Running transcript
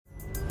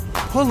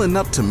Pulling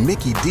up to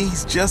Mickey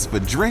D's just for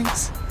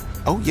drinks?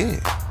 Oh yeah,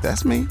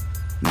 that's me.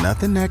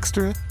 Nothing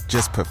extra,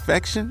 just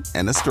perfection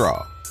and a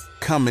straw.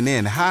 Coming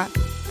in hot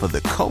for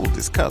the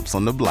coldest cups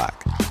on the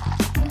block.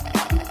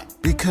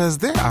 Because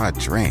there are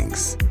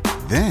drinks.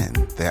 Then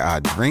there are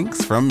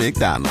drinks from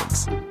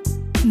McDonald's.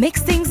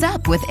 Mix things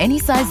up with any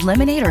size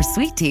lemonade or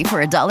sweet tea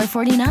for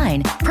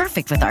 $1.49.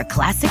 Perfect with our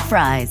classic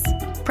fries.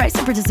 Price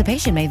and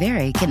participation may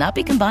vary. Cannot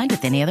be combined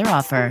with any other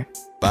offer.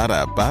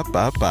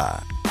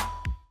 Ba-da-ba-ba-ba.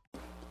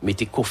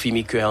 Mettez Coffee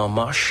Maker en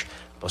marche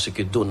parce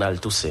que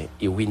Donald Toussaint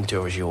et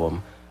Winter Jérôme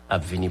a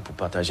venu pour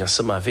partager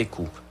ensemble avec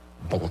vous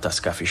bon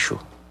tasse café chaud.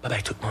 Bye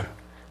bye tout le monde.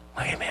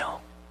 Marie-Méo.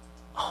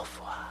 Au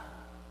revoir.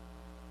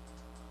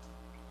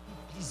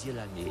 Plusieurs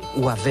années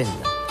ou à veine,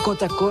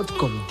 côte à côte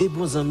comme des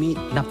bons amis,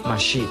 n'a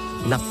marché,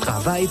 n'a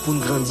travaillé pour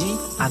nous grandir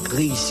et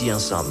réussir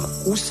ensemble.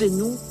 Où c'est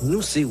nous,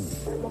 nous c'est où.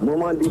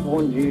 Moment de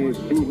bon Dieu,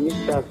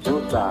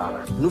 félicitations ça.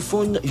 Nous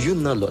faisons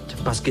une dans l'autre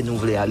parce que nous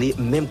voulons aller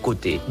même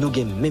côté, nous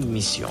avons même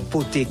mission.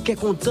 Porter qu'est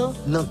content,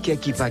 non qu'est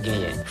qui pas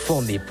gagner.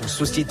 Former pour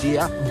société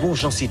à bon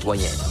gens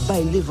citoyens.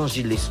 Bail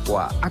l'évangile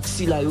l'espoir,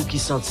 axi la yo qui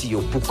senti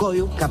yo pour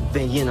koyo cap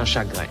baigner dans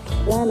chagrin.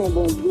 Là les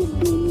bon Dieu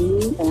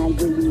béni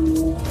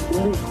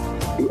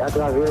et à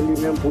travers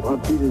lui-même pour un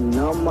pile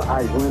nom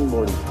à joindre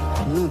bon.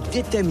 Nous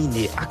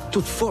déterminés à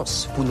toute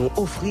force pour nous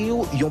offrir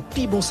un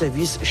plus bon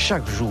service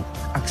chaque jour.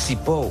 Avec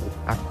support,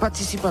 avec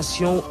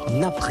participation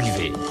n'a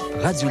privé.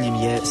 Radio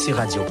Lumière, c'est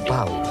Radio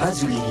Pau.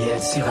 Radio Lumière,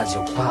 c'est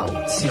Radio Pau.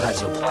 C'est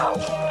Radio Pau.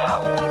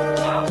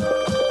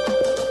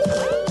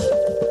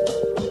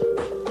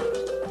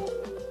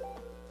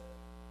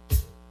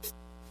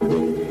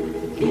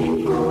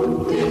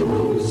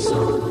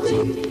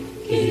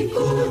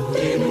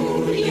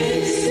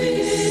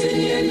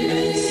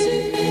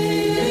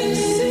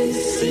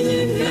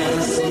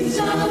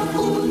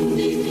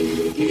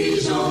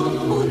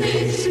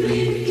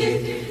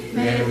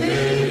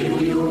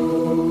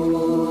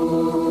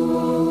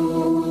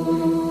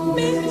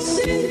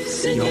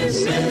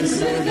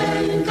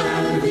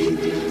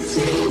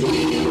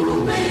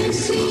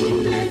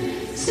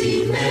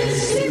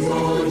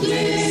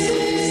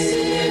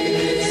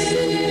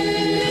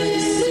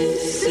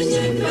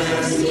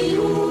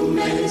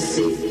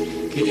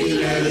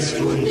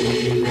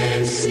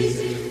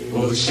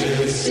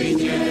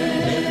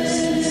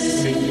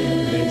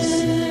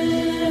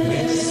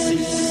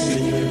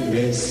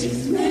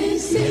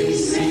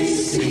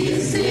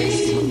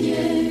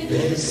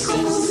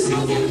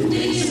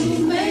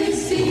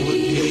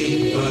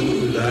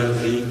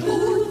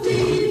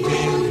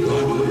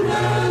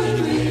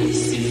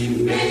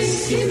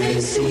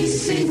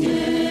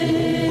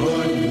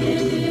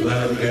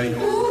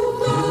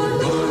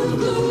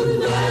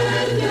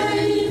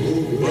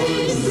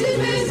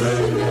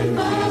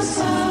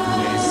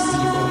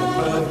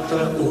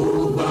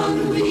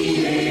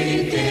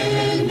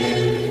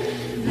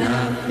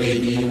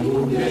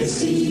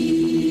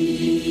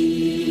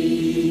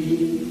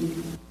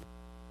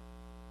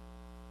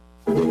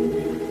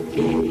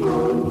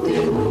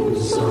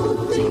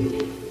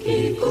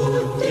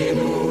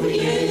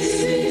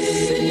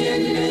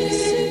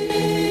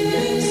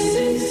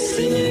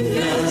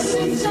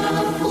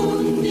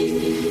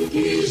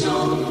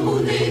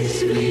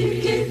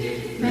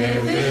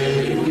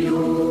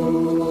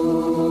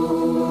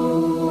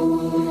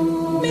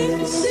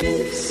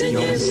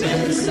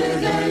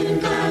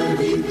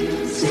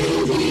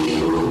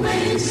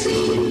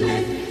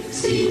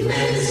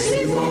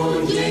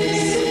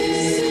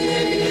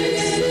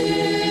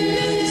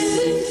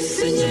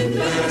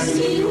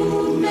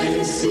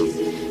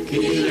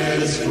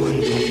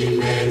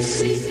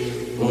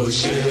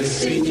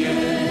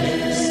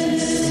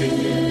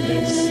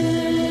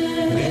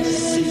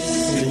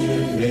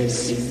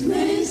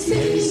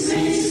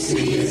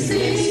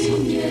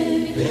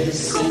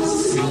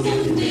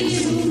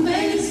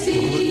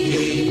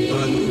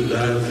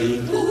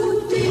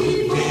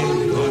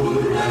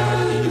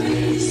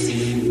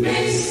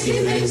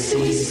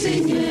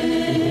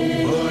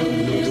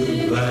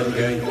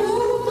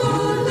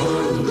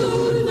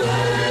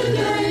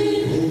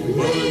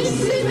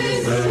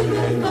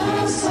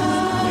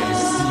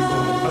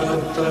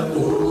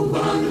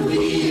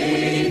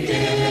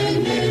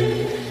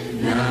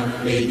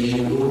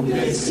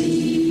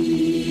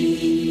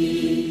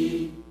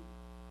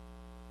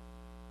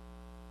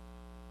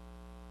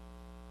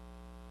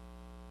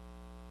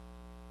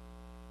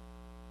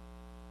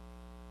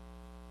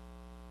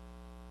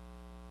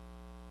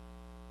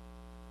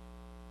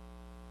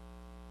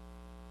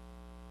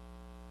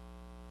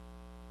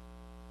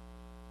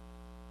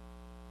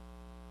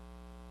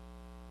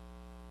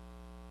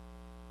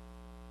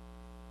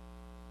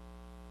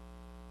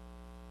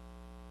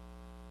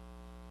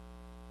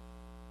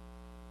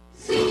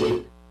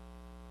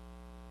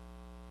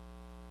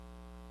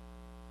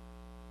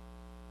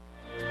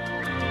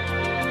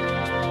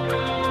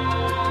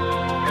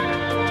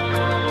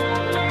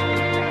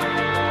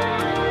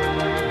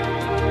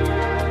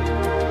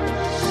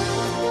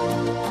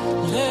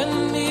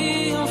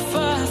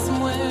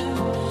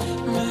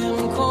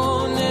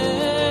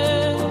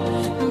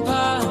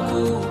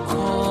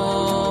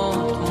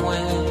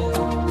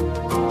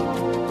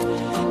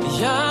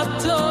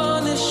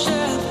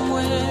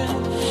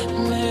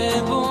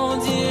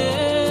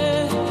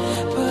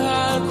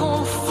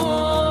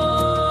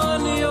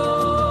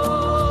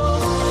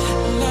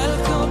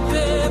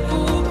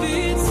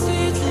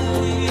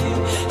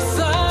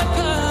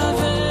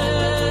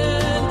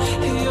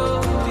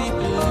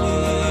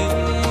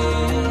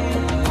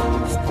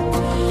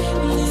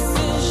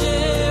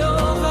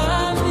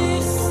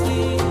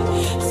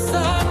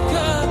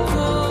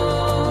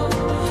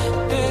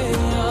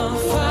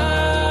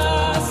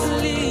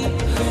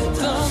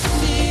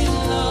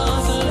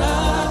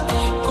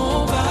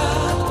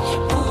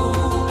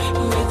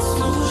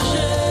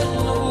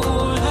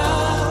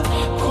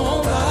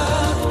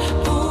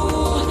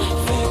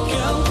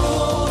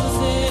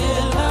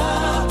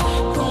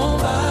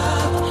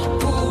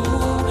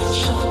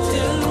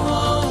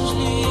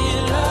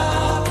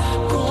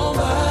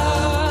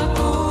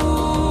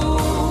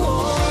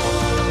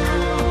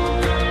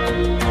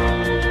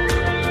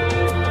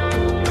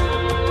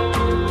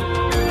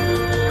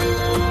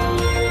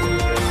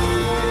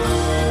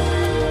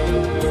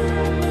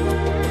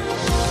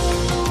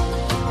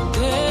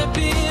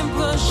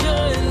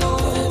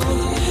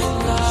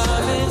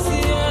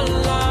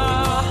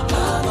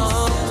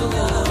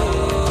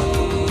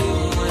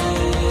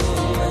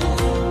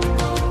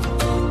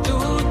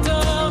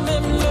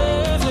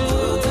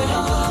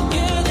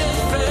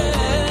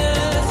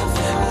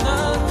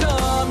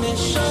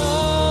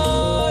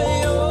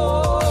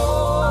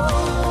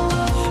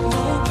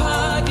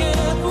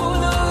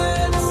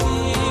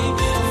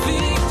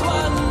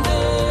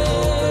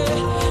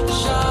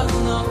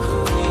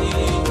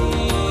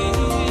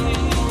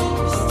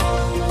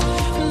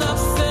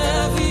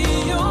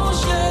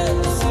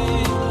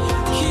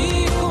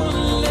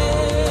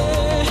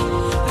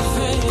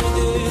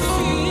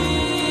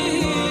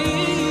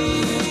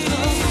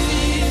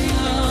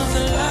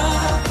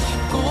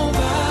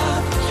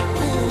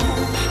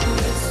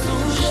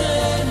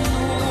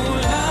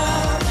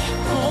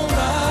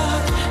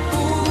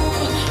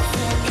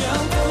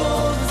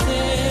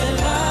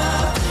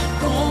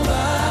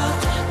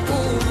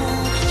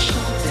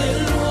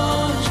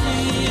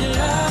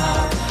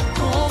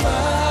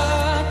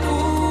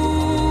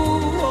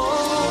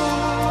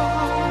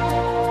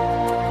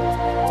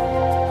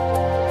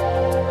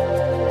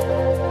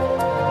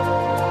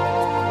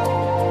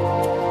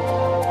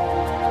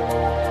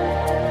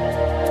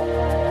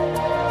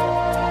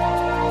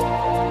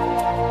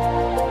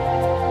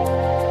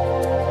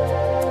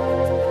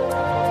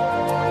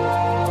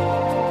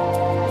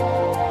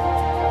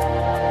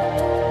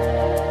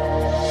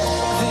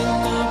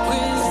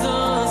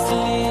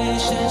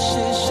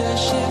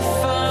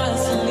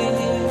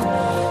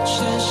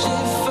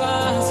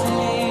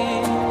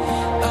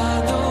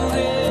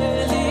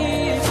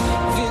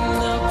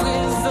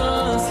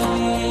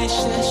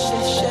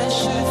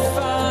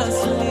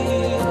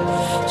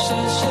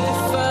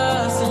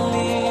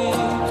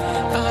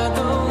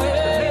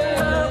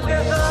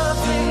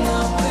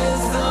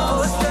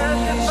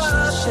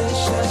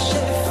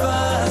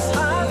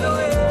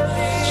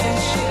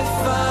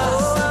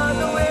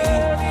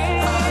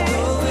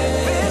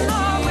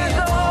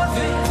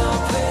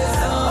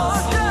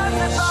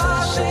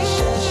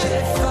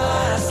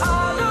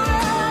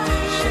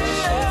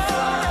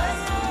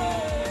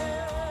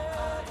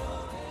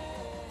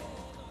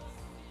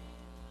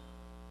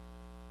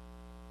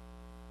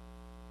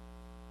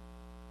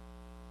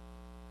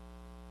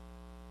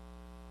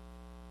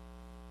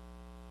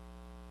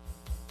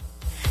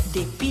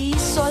 Depuis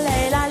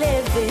soleil la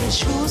levé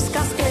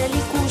jusqu'à ce qu'elle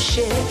y couche,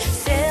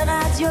 c'est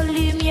radio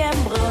lumière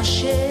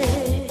branchée.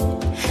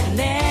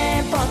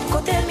 N'importe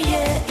côté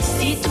mieux,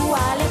 ici tout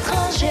à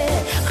l'étranger.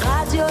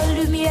 Radio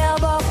lumière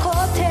bon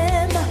côté,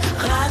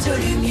 radio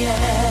lumière.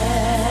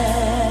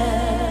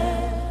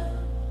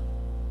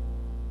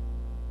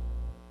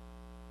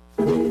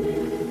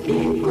 Qui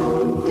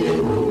côté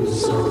nous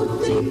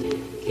sauter,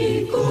 qui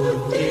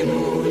côté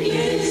nous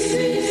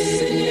laisser,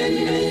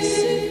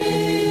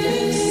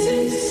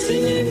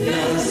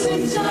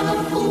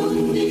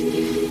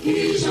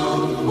 qui j'en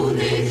pour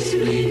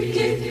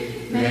expliquer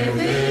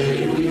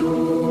merveilleux.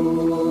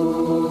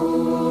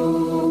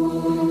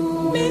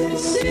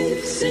 Merci,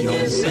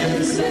 Seigneur,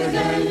 c'est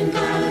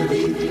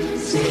l'incarné,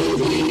 c'est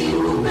lui ou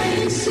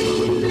merci,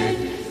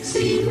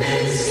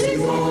 merci,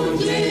 mon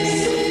Dieu.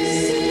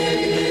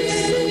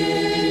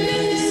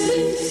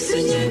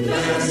 Seigneur,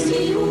 merci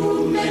ou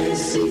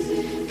merci,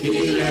 qui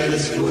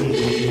laisse pour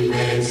dire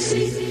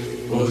merci,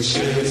 mon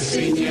cher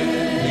Seigneur.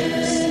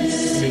 Merci,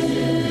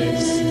 Seigneur,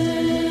 merci.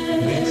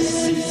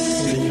 Merci,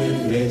 Seigneur,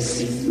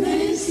 merci.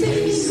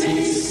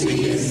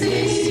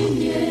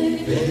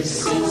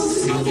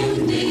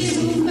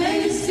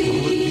 Merci,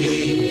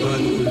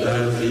 donne la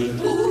vie.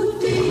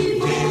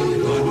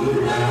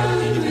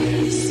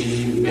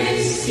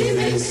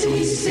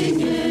 Merci,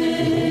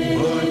 Seigneur.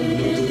 Bonne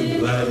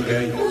toute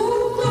bagaille.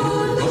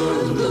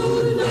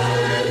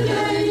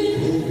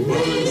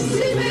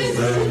 Merci,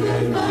 merci,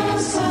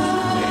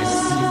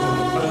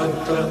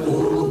 papa.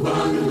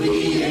 Bonne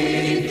vie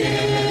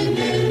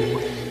éternelle.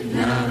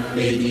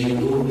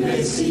 Bénis-nous,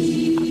 merci.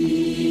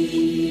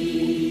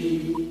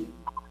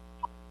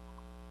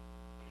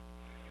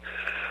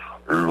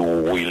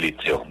 Louez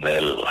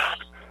l'Éternel.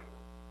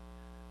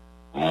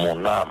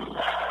 Mon âme,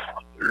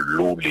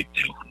 loue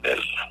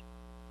l'Éternel.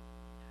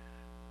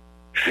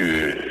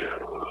 Je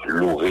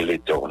louerai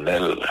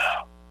l'Éternel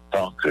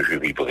tant que je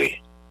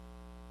vivrai.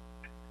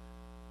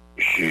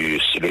 Je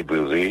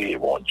célébrerai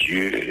mon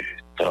Dieu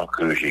tant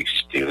que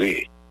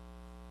j'existerai.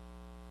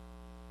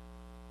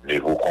 Ne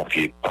vous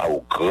confiez pas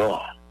aux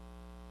grands,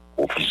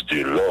 aux fils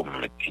de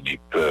l'homme qui ne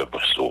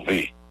peuvent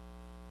sauver.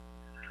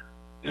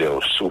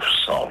 Leur souffle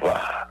s'en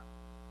va,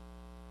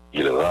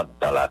 ils rentrent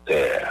dans la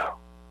terre.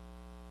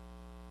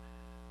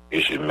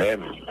 Et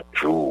eux-mêmes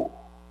jouent,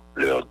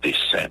 leurs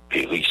desseins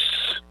périssent.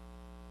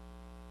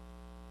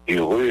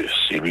 Heureux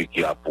celui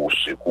qui a pour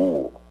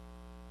secours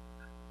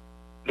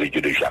le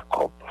Dieu de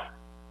Jacob,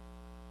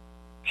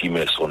 qui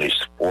met son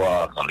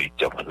espoir dans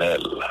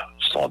l'Éternel,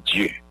 son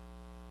Dieu.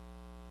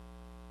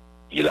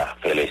 Il a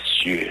fait les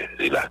cieux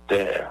et la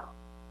terre,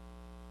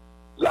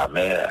 la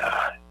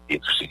mer et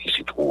tout ce qui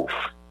s'y trouve.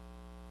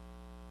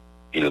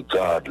 Il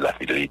garde la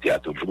fidélité à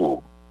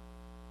toujours.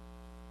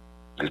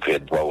 Il fait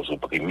droit aux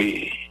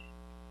opprimés.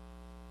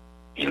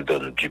 Il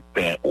donne du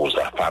pain aux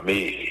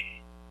affamés.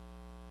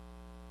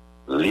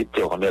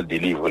 L'Éternel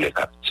délivre les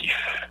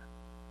captifs.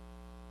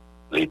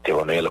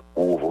 L'Éternel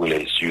ouvre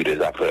les yeux des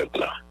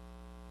aveugles.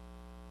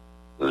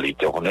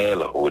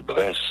 L'Éternel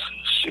redresse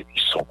ceux qui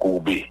sont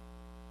courbés.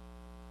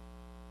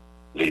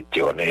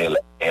 L'Éternel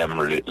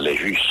aime les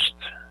justes.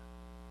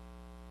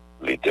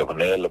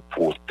 L'Éternel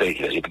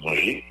protège les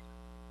étrangers.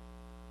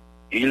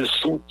 Il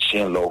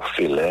soutient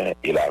l'orphelin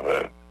et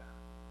l'aveugle,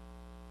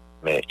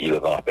 mais il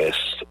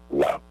renverse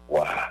la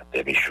voix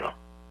des méchants.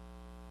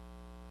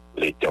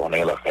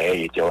 L'Éternel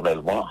règne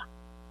éternellement.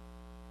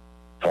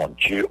 Ton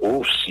Dieu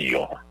ô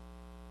Sion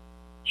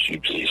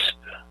subsiste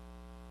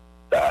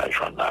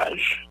d'âge en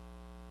âge.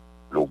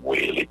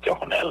 Louez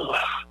l'Éternel.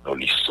 Nous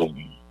lisons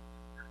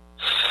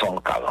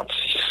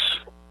 146.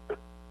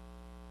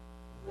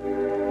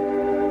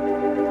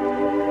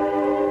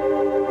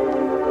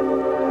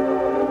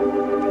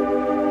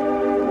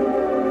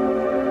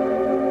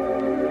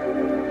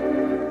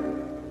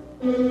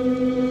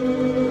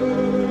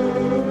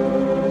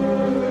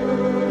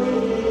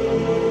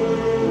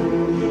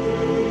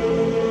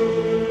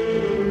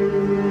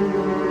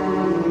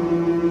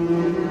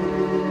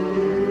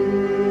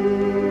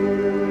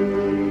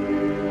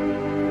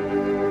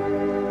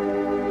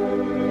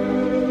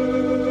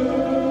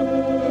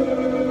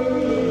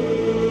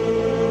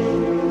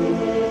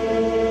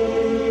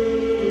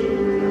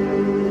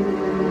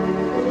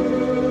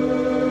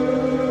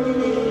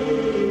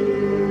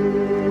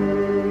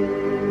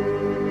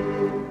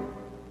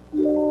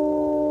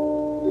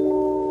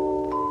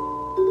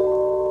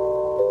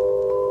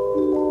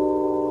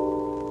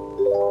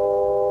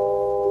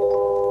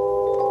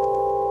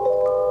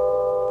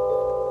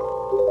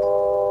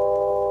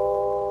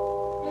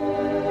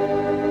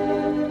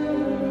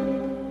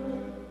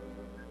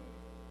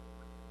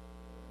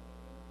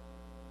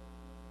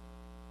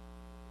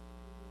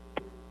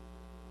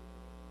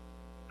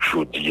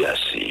 Jeudi,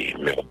 c'est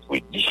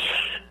mercredi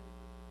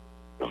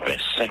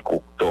 25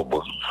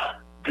 octobre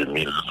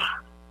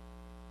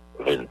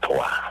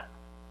 2023.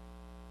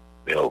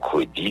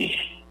 Mercredi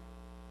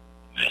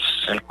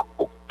 25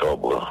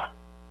 octobre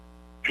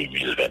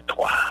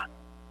 2023.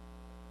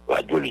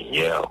 Radio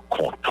Lumière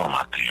content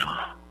matin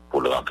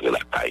pour rentrer la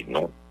caille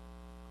nous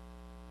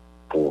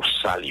pour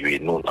saluer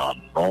nous dans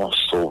nom,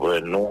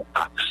 sauveur nous,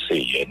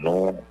 accéder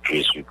nous,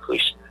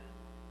 Jésus-Christ.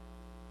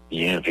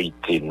 Et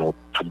inviter nous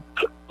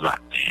toute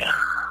matin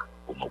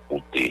pour nous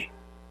écouter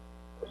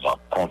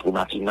Rencontre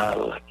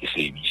Matinale, qui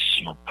c'est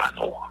émission par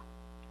nous.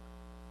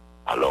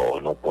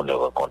 Alors, nous prenons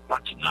Rencontre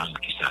Matinale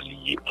qui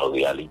s'allie en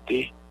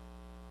réalité.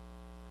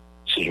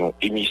 C'est une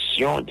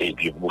émission de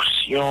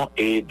dévotion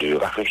et de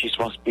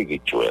rafraîchissement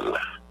spirituel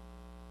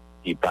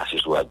qui passe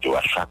sur la radio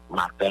à chaque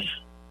matin,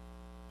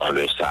 dans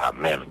le ça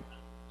même,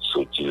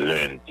 sorti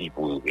lundi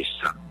pour le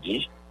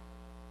samedi,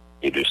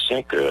 et de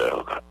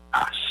 5h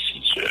à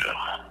 6h.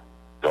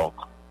 Donc,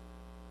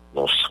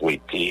 nous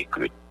souhaitons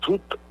que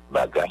toute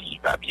bagaille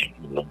va bien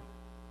pour nous.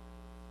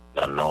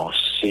 Dans nos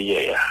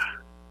CIA,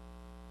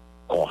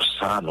 comme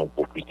ça, nous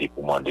profitons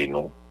pour demander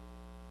nous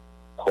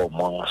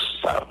comment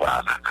ça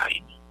va la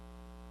caille.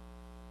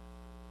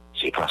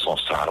 C'est façon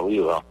ça, oui,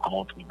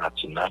 rencontre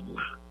matinale,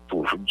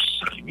 toujours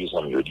saluer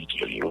en mieux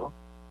d'Italio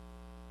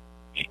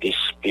et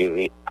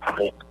espérer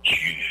avec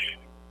Dieu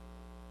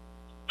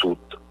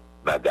toute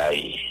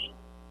bagaille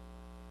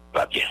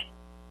va bien.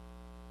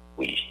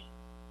 Oui,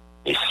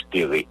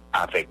 espérer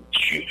avec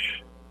Dieu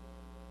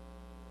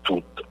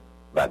toute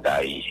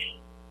bagaille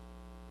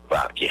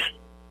va bien.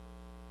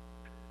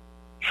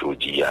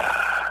 Jeudi,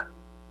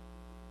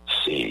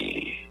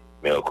 c'est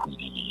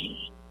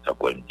mercredi,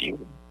 après-midi.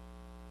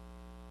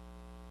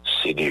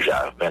 C'est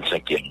déjà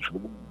 25e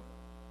jour,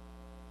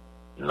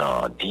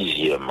 dans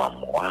 10e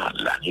mois,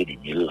 l'année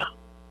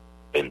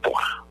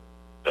 2023.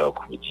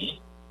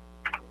 Mercredi,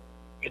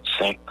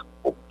 25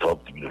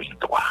 octobre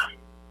 2023.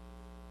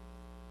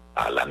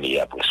 À l'année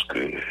a presque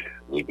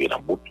arrivé dans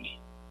le bout.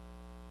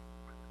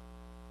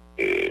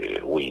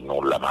 Oui,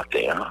 nous, la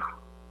matin,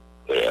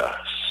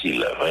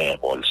 Sylvain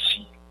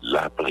Bolsi,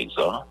 là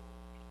présent.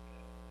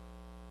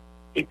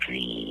 Et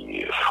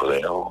puis,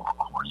 frère,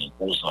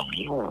 nos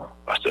amis,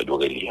 pasteur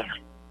d'Aurélien,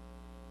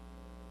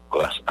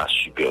 grâce à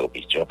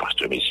supervision,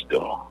 pasteur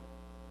Messidor,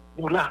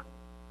 nous là,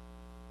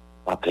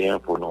 matin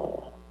pour nous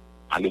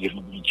aller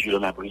devant Dieu dans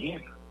la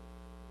prière.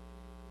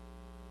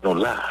 Nous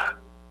là,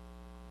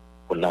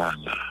 on a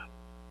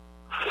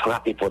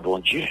frappé pour bon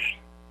Dieu.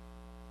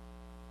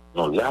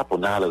 Nous là, pour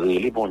nous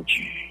aller bon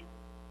Dieu.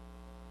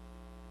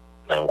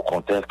 Dans un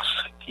contexte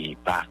qui n'est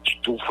pas du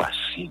tout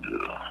facile.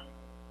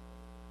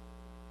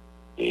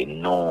 Et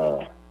non,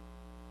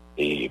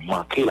 et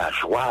manquer la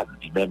joie,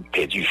 même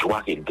perdu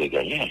joie qu'il a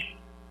gagné,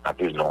 un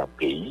peu dans le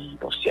pays,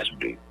 dans une situation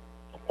de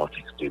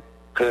contexte de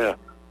cœur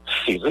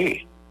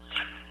serré.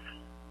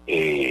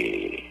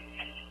 Et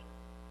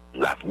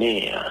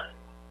l'avenir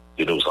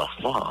de nos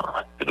enfants,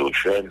 de nos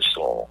jeunes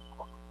sont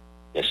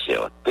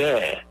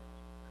incertains,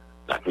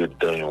 un peu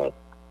dans une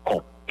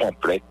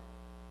complète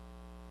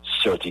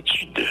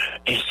incertitude,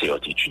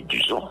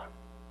 disons.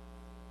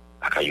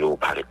 La caillou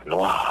paraît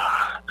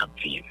noire dans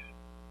le vivre.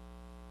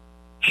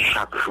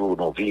 Chaque jour,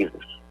 nous vivons,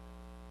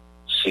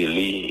 c'est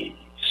les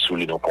sous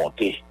les nos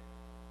comptés.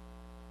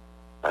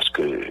 Parce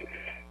que,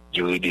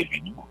 durée des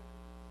vies,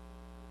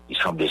 il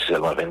semble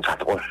seulement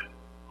 24 heures,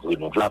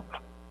 renouvelable.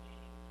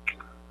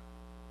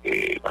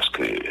 Et parce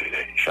que,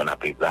 j'en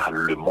appelle là,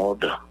 le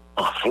monde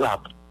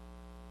enflamme.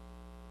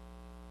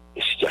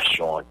 Des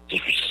situations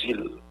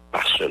difficiles,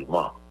 pas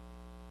seulement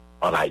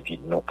en Haïti,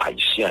 non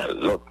haïtiens,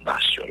 l'autre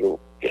nation,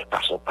 qui est pas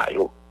son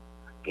paillot,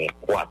 qui est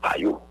quoi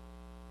paillot.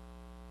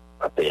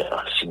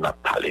 Si on a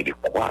parlé de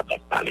quoi, on a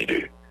parlé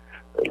de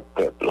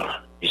peuple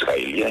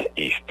israélien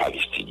et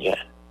palestinien,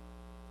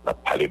 on a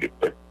parlé de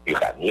peuple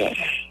iranien,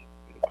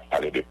 on a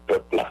parlé de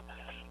peuple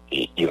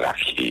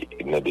irakien,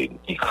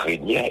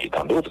 ukrainien et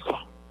tant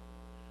d'autres.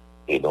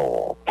 Et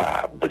non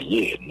pas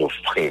oublier nos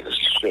frères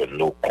et sœurs,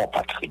 nos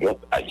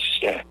compatriotes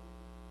haïtiens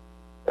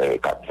qui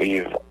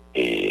vivent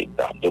et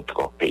dans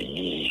d'autres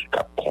pays qui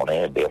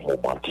connaissent des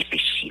moments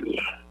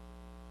difficiles.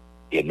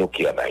 Et nous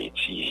qui en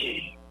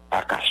Haïti,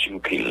 pas qu'à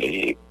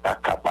circuler, pas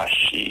qu'à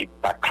marcher,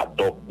 pas qu'à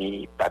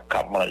dormir, pas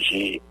qu'à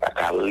manger, pas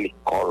qu'à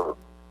l'école,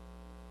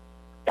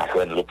 pas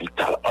qu'à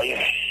l'hôpital,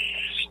 rien.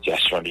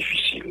 Situation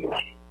difficile.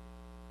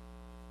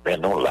 Mais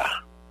nous là,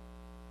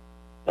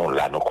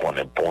 nous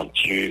connaissons bon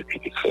Dieu qui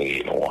a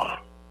créé nous.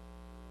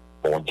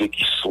 Bon Dieu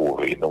qui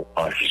sauve nous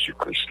en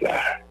Jésus-Christ là.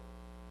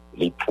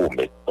 Les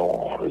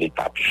promettons, les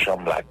papes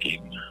chambres la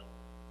guine,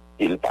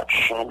 et les papes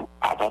chambres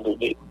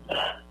abandonnés.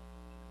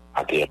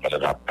 À terre,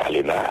 on a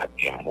parlé là,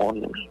 il y a un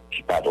monde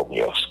qui va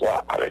dormir au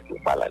soir avec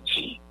une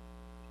maladie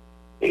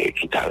et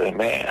qui t'a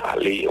remis à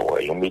aller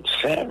au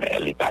médecin, mais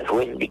il n'est pas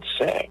joué un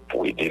médecin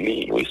pour aider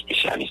les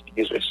spécialistes qui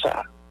disent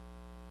ça.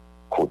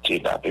 Côté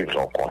dans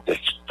un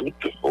contexte,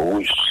 toutes les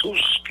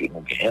ressources que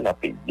nous gagnons dans le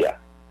pays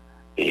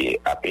et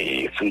à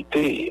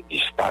effriter,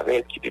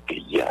 disparaître qui le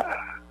pays.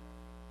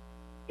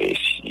 Et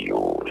si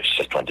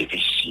c'est un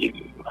difficile,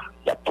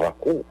 il y a trois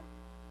coups.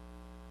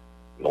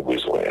 Nous avons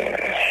besoin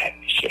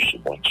de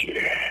chercher mon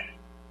Dieu.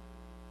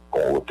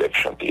 Quand on peut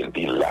chanter, il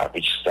dit la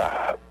vie,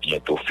 ça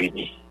bientôt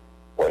fini.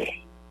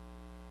 Oui.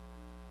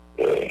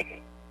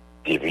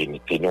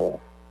 Devenez-nous,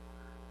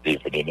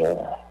 frères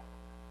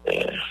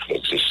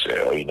et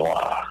sœurs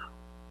noirs.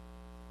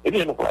 Eh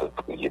bien, nous allons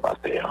prier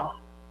matin.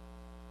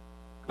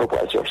 Nous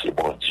allons chercher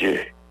bon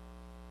Dieu.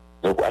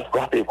 Nous allons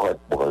frapper pour être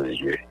bon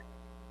Dieu.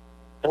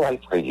 Nous allons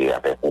prier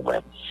avec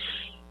vous-même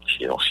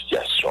qui est dans une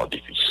situation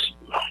difficile.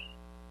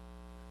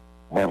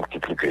 Même qui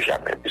plus que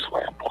jamais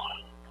besoin de moi.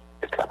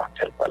 Et la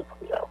matin, nous allons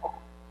prier avant.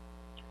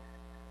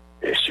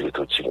 Et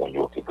surtout, si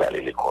mon qui va aller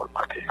à l'école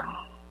matin,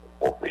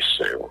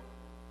 professeur,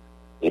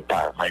 et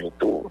parents,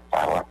 tout,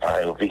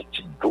 parents,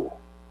 victimes, tout.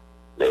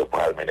 Les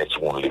parents mener tout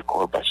le monde à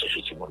l'école, parce que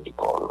tout le monde à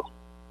l'école.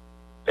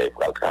 Les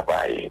parents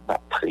travaillent,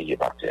 prier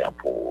matin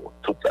pour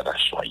toute la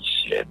nation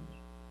haïtienne.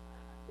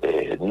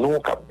 Et nous,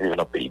 qui vivons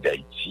dans le pays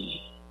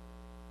d'Haïti,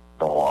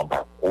 nous avons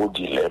un gros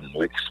dilemme,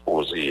 nous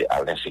exposés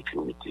à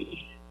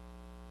l'insécurité.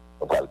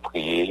 Nous allons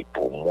prier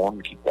pour le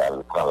monde qui va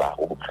prendre la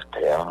route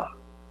matin,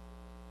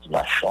 qui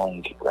marchent,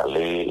 qui va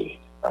aller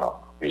dans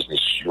le business,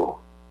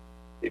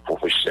 les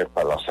professeurs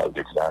par la salle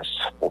de classe,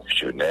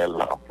 professionnels,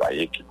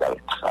 employés qui vont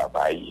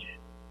travailler.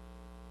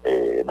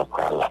 Et nous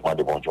allons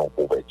demander bon Dieu en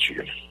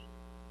couverture.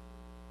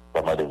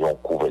 Nous allons demander en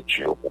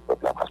couverture pour le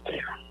peuple la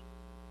matin.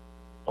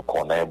 Nous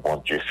connaissons bon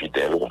Dieu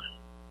fidèle,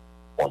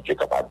 bon Dieu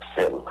capable de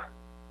faire.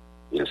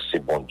 Il c'est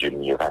bon Dieu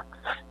miracle.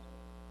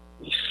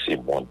 Il c'est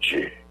bon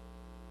Dieu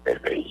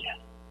merveille.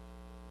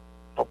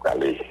 Nous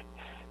allons aller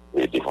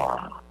devant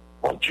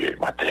bon Dieu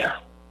matin.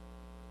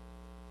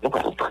 Nous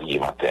allons prier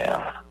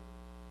matin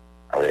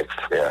avec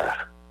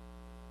frère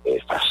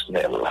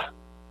Fasnel,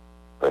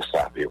 frère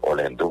Savi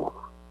Orlando,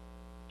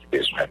 qui a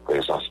besoin de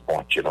présence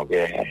bon Dieu nous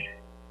gagne,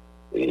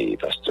 et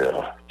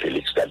pasteur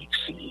Félix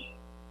Alexis,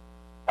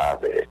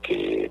 avec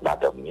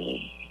Madame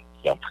Ni,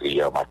 qui a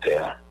prié en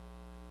matin.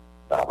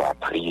 On va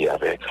prier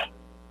avec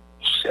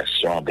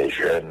l'association des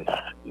jeunes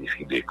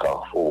ici de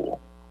Carrefour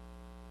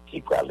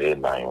qui va aller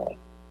dans une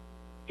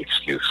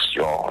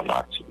excursion en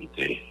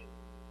activité.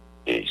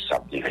 Et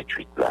samedi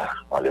 28 là,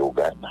 on aller au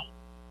Ghana.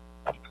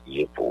 On a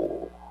prié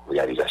pour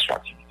réalisation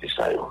d'activité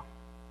ça.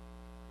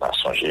 On a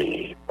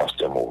songé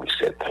pasteur Maurice,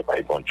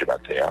 très bon Dieu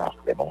matin,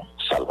 frère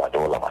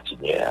Salvador la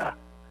Matinière,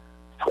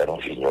 frère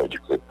Junior du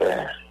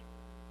Crépin,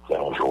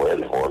 frère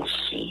Joël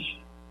Volsi,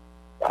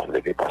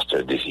 le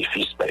pasteur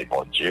Désifis,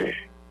 bon Dieu,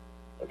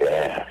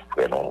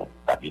 frère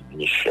David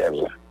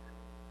Michel,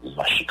 il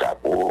m'a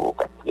Chicago,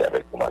 qui a prié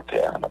avec nous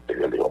matin, on a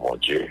prié le mon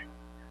Dieu.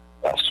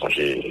 On a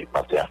songé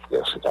matin,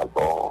 frère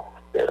Saint-Albert,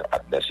 frère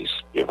Adnessis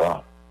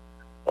Evan,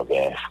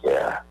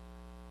 frère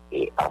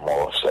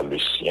Amos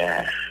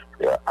Lucien,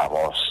 frère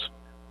Amos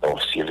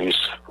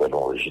Cyrus, frère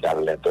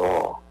Original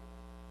Lindor,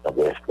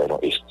 frère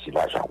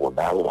Estima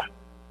Jean-Ronald,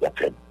 il a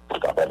fait tout le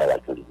travail dans la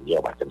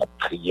lumière, on a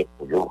prié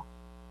pour eux.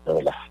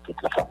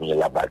 Toute la famille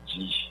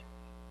Labadi,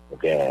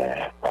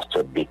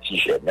 pasteur Betty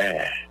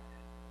Germain,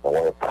 on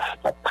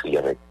a prié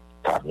avec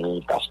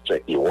famille, pasteur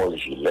Hérol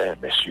Gilet,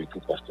 mais surtout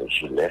pasteur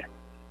Gilet.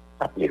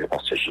 On a prié avec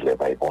pasteur Gilet,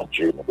 bon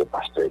Dieu, nous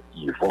pasteur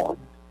Yvonne,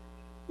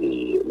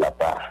 et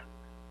là-bas,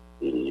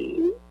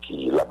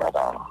 qui là-bas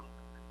dans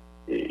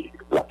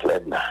la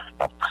plaine,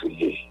 on a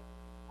prié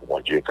pour mon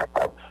Dieu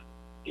capable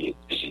de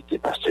visiter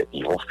pasteur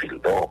Yvon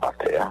Fildor,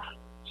 matin,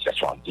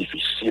 situation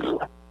difficile.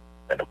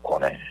 Mais nous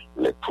connaissons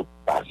les toutes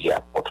barrières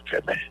à porte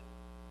fermée,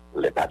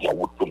 les barrières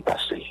où tout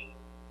passer.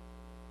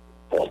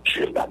 Bon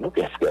Dieu, là, nous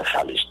avons frère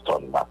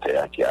Charleston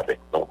matin qui est avec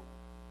nous.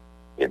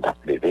 Et nous avons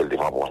levé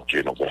devant mon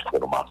Dieu, nous avons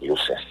frère Mario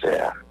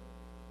sincère.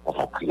 On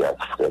va prier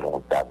avec frère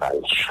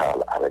Danaël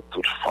Charles avec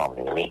toute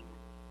famille.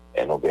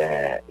 Et nous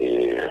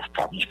avons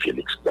famille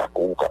Félix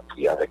Gacou qui a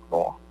prié avec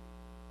nous.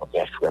 Nous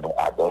avons frère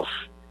Adolphe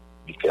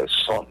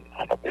Michelson,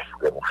 nous avons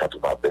frère Chateau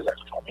avec la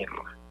famille.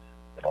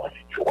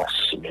 Je vois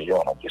 6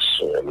 millions de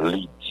sœurs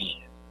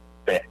Lydie,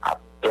 Ben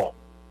Abdon,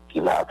 qui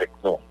est là avec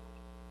nous.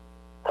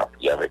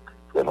 Et avec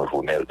nos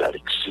journal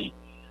d'Alexis,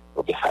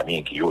 nos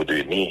familles Guillaume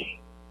Denis,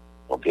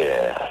 nos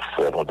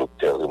frères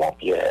docteur Raymond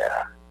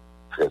Pierre,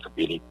 frère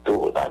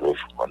Benito, dans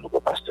le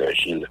pasteur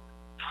Gilles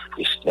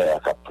Christner,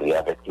 qui a prié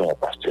avec nous,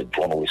 pasteur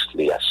John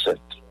Wesley à 7,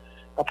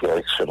 après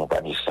avec ce nom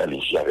Vanessa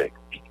Légi, avec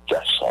Pete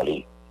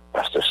Gasson,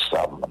 pasteur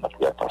Sam,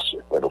 après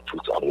pasteur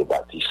André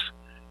Baptiste,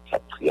 qui a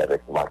prié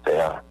avec nous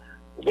matin.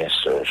 Bien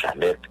sœur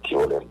Jeannette qui est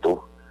au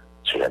Orlando,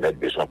 sœur Jeannette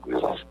besoin de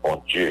présence, bon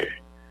Dieu,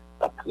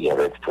 a prié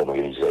avec frère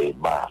Élisée,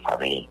 ma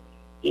famille,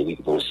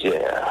 Éric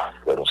Dosière,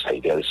 frère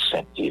Saïdel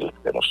Saint-Île,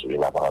 frère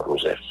Maman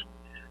Joseph,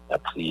 a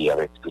prié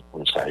avec tout le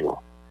monde ça.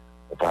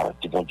 On va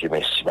dire bon Dieu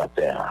merci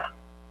matin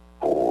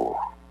pour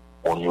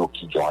mon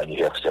qui a un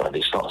anniversaire de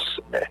naissance,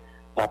 mais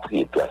on a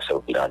prié pour la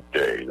sauver en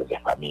deuil, la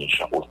famille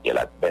Jean-Routier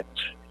Ladbette,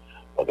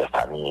 la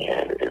famille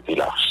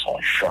Villars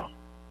Saint-Jean,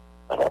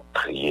 on va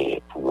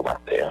prier pour le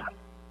matin.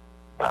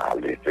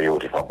 Levé au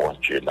devant mon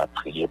Dieu, on a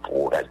prié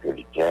pour la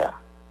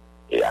guerre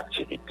et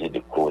activité de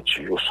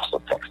clôture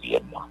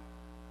 64e.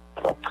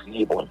 On a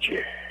prié, bon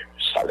Dieu,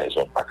 ça les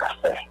hommes pas qu'à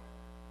faire.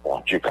 Bon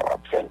Dieu,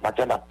 capable de faire.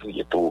 Maintenant, on a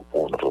prié tout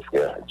pour notre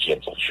frère James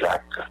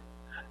Jacques.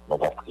 On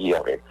a prié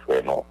avec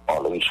frère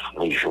Henri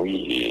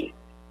Réjoui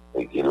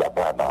et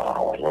là-bas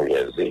dans New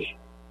Jersey.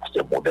 C'est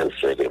un modèle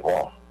fait de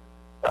bon.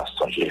 On a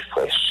songé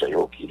frère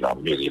Seyo qui est dans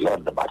Maryland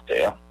de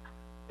matin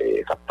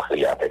et qui a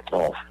prié avec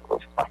nous,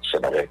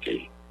 Maxime avec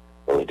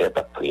On était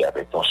pas prier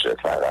avec ton seul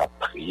frère,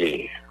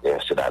 prier,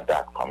 c'est la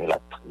date, comme il a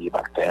prié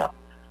matin,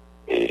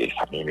 et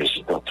famille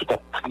Messidon, tout a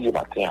prié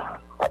matin,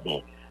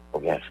 famille, ou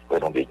bien,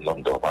 prenons des noms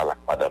d'or,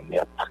 madame,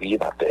 a prié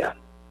matin,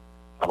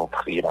 allons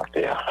prier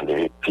matin,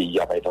 le pays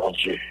a pas bon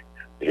Dieu,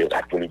 le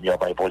acte de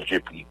lumière a bon Dieu,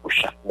 prie pour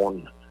chaque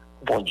monde,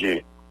 bon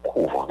Dieu,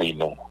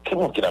 couvre-nous, qui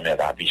monde qui n'a même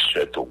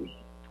ravisseur, oui,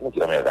 qui monde qui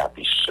n'a même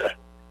ravisseur,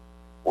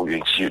 ou bien,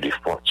 Dieu des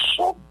forces,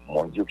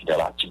 mon Dieu, qui est dans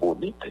la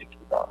Tibonite, qui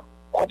est dans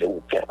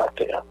le Père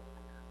matin.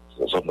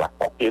 Nous sommes là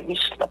pour périr,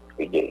 nous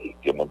prions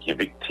que mon Dieu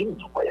victime,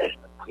 nous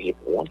prions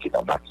pour monde qui est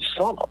dans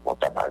bâtissant, dans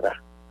Portamara,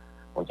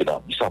 on est dans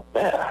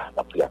Bissant-Père,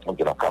 nous prions pour monde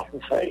qui est dans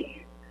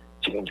Carrefour-Feuille,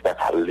 si nous ne pouvons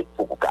pas aller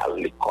pour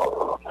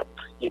l'école, nous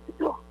prions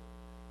pour eux,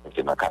 nous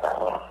sommes dans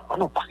Canada,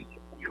 on prie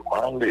pour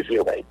eux, on lever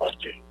au bail de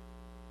Dieu.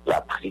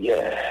 La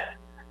prière,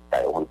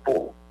 le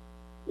repos,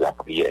 la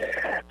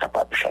prière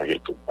capable de changer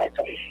tout le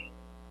monde.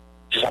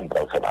 Si ça me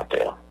donne ce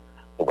matin,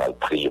 on va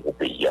prier pour le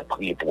pays,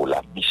 prier pour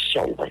la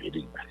mission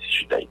évangélique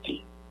de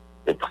Haïti.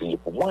 Et prier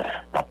pour moi,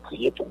 pas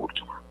prier pour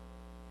tout.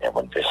 Et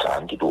on fait ça,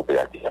 on dit au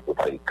Père, on peut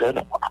parler que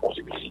dans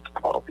la musique,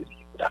 avant de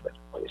prier pour la même.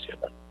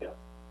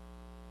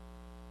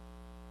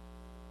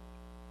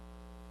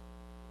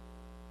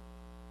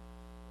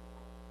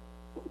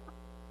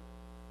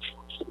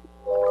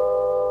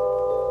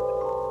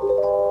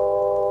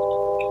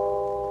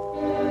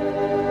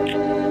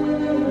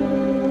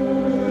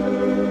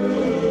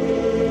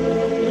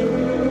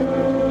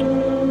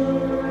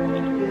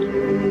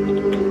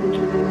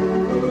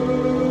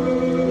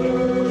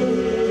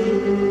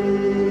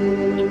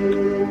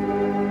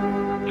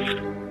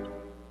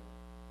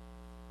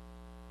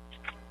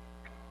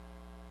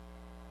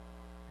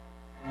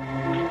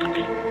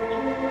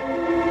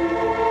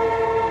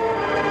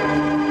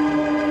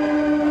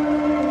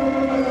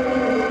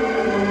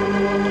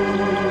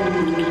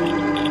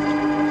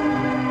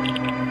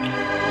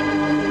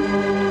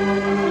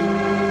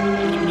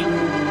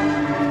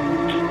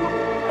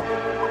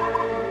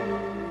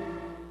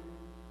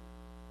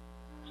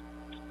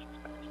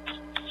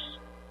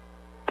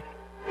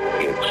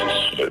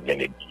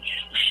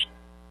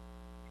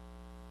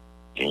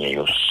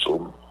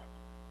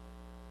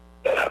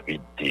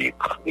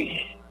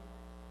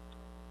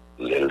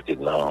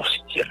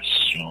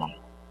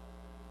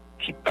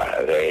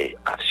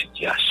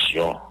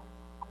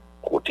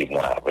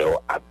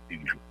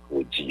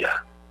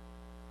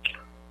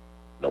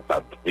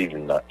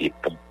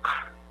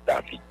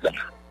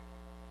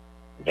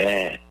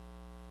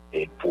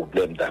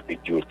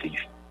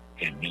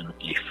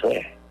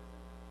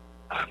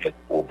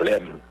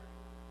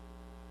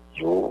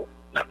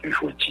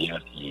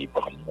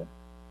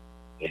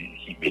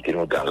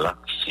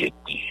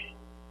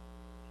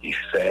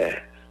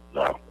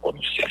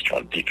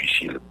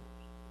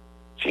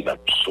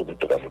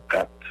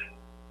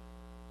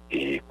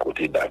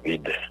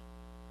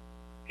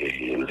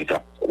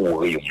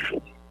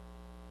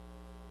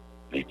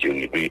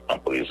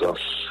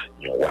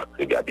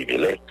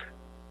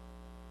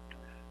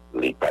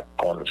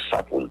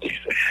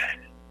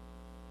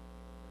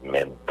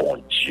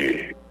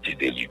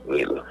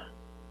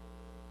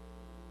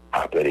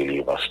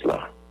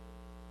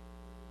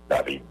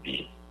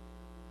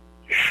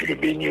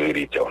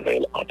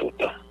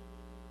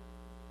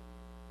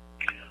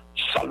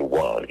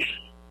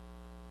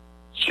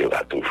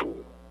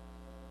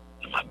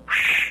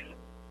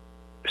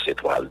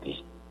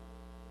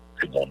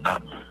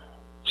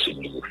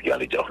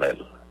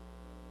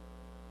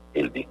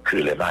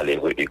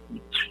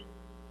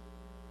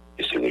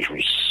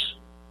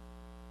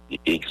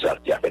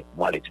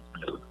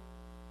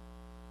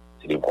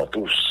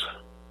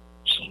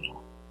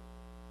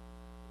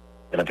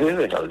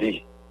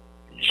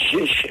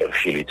 J'ai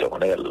cherché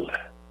l'Éternel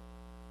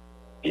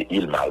et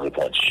il m'a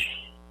répondu.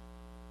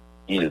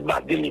 Il m'a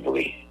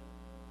délivré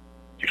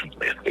de toutes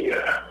mes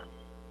frayeurs.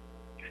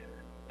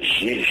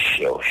 J'ai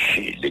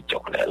cherché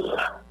l'Éternel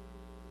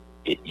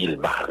et il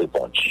m'a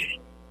répondu.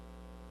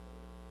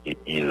 Et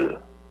il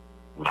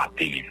m'a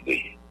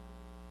délivré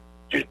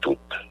de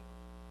toutes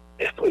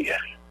mes frayeurs.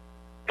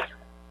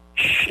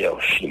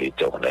 Cherchez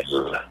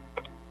l'Éternel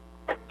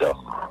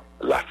dans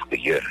la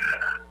frayeur.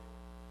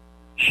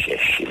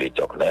 Cherchez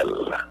l'Éternel,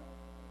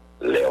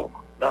 l'homme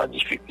dans la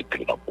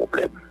difficulté, dans le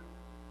problème.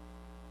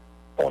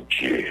 Mon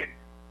Dieu,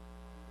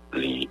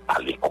 lui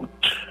à l'écoute.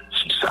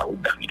 Si ça ou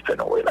David fait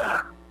non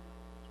là.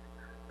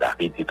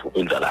 David est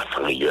trouvé dans la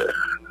frayeur,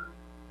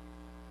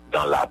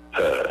 dans la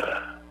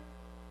peur,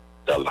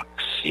 dans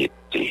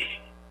l'anxiété,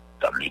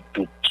 dans le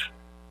doute,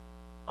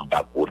 en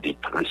bas de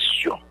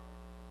dépression.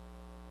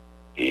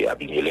 Et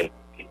Abimelech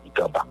est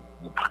en bas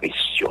de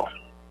pression.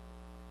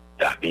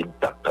 David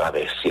a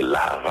traversé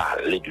la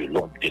vallée de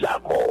l'ombre de la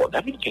mort.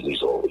 David qui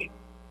raison.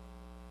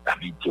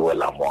 David qui voit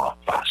la mort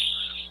en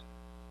face.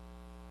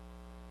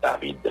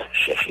 David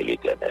cherchait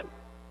l'Éternel.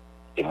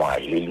 Et moi,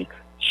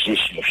 j'ai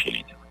cherché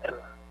l'Éternel.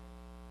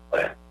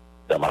 Ouais,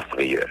 dans ma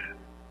frayeur.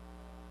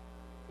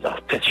 Dans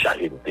la tête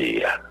chargée de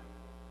dans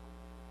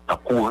la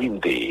courir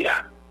de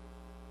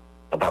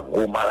dans ma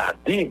gros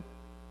maladie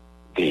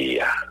de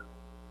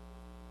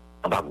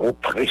On va avoir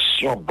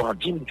pression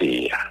bandine.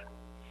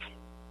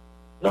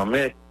 Non,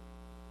 mais,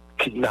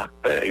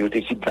 kidnappeur, il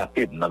était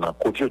kidnappé dans le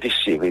côté, il était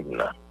serré.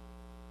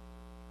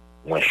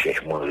 Moi, je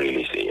cherche mon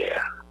relais.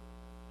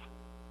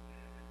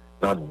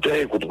 Dans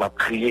deux, quand je m'ai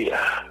crié,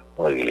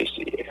 mon relais.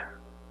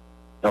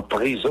 Dans la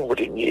prison, quand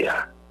je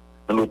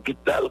dans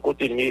l'hôpital, quand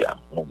je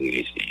mon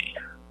relais.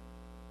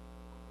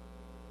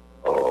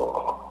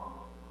 Oh,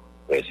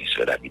 mais c'est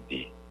ça, David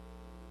dit.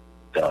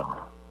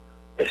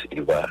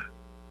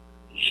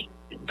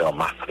 Dans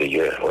ma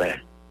frayeur, ouais.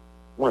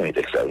 Moi,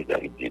 je suis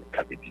David dit,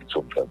 capitaine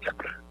Somme 34.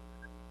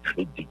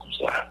 Je dis comme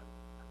ça.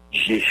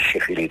 J'ai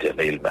cherché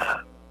l'Éternel, il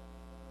m'a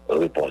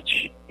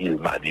répondu, il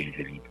m'a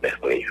délivré mes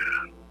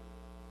frères.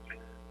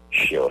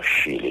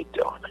 Cherchez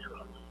l'Éternel.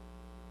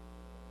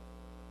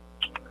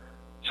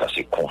 Ça,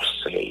 c'est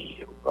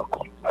conseil,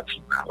 rencontre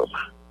matinale,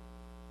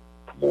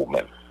 pour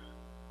vous-même.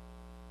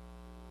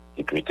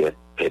 Et peut-être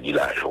perdu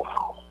la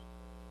joie.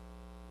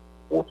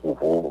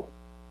 Retrouvez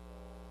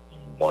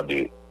un moment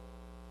de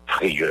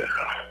frayeur,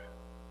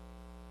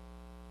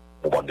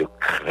 un moment de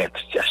crainte,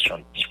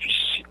 situation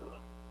difficile.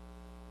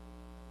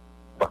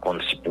 Par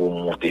contre, si pour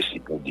monter, si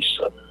pour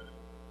descendre,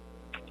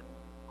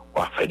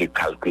 on va faire des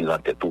calculs en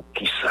tête ou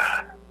qui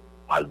ça,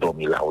 on va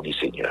dormir là où dit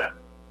Seigneur.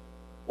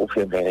 Vous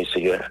faites bien,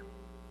 Seigneur,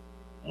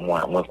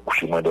 moi,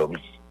 couché, moi,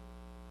 dormi.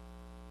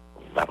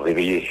 Je vais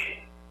réveiller.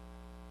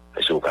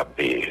 Est-ce que vous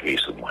pouvez réveiller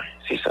sur moi?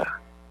 C'est ça.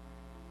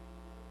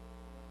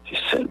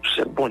 C'est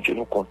le bon Dieu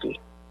nous compte.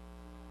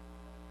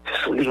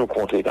 C'est celui nous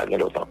compte, il n'y a rien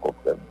d'autre encore.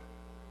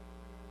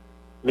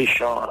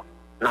 Méchant,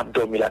 n'a pas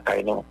dormi la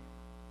caille, non?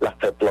 La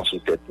fait plan sous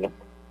tête, non?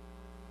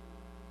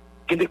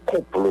 Il y a des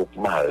complots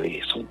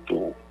malés sous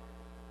tout.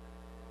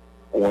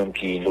 Ou un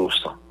qui est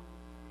innocent.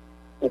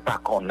 Ou pas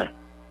qu'on a.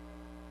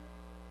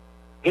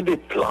 Il y a des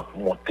plans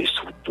montés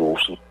sous dos,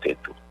 sous tête.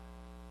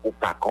 Ou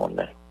pas qu'on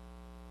a.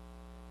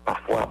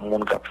 Parfois, le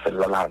monde qui a fait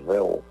la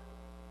laveur,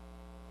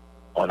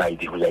 on a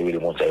dit, vous avez le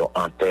monde qui a une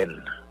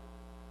antenne.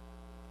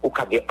 Ou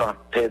qui a des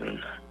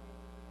antennes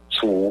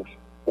sous,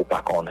 ou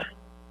pas qu'on a.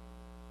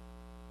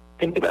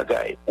 Il y a des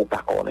bagailles, ou pas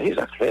qu'on a. Ils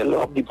ont fait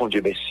l'ordre, dit, bon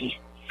Dieu, merci.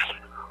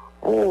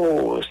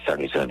 Oh, ça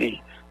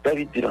dit,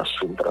 David dit dans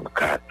Somme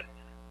 34,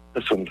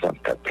 le Somme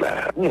 34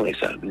 là, nous,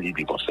 ça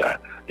dit comme ça,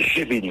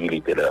 j'ai béni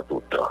l'Éternel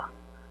tout le temps.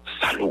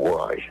 Sa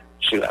louange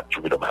sera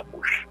toujours dans ma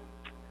bouche.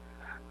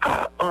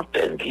 Car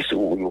antenne qui se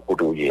ouvre au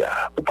côté,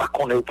 ou pas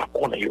qu'on ait, ou pas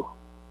qu'on ait.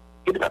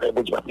 Il n'y a pas de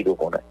bon Dieu, il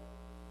qu'on ait.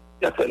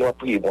 Il a fait leur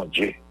prier, bon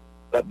Dieu.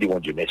 Il a dit, bon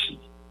Dieu, merci.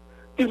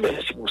 Il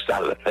merci pour ça,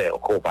 le faire,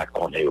 encore pas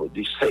qu'on ait. Il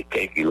dit, c'est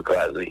qu'il a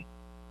crasé.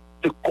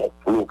 Des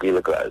complots qu'il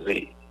a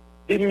crasé.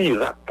 Des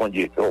miracles, bon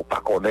Dieu, ou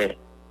pas qu'on ait.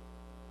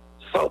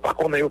 Ça, ou pas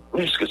qu'on ait,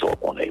 plus que ça,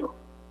 qu'on ait.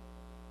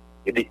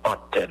 Il y a des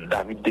antennes,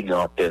 David dit, des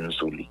antennes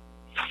sous lui.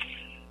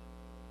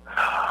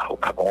 Ou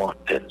pas qu'on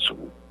antenne sous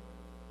lui.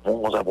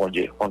 Bon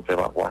Dieu, on ne fait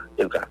pas voir,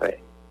 il a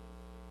fait.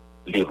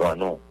 Les rend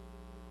nous,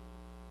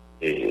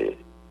 et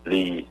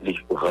les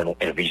rend nous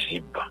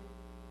invisibles.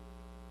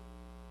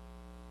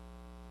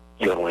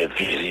 Ils rend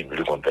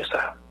invisibles, qu'on fait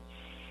ça.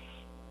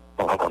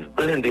 On va comme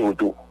blindé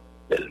autour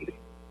d'elle.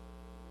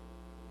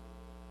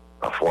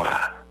 Parfois,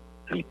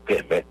 ils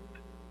permettent,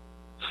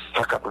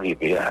 ça qu'a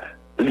privé,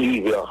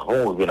 ils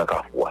vont dans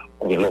la foi,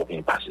 on vient là,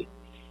 on passer.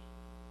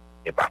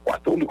 Et parfois,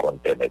 tout le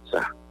monde permet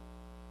ça.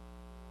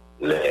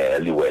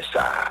 Les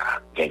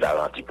ça, qui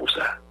garantie pour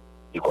ça,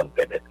 ils comptent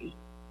permettre.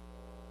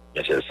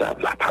 Mais c'est ça,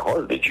 la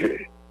parole de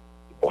Dieu,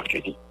 bon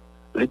Dieu dit,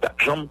 l'État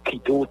jamais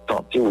quitté ou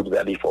tenté ou de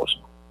les forces.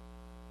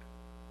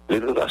 Les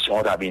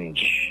relations d'Abin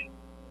dit,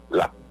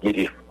 la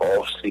des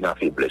forces, il a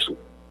faiblesse ou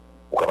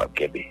capable de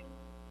gagner.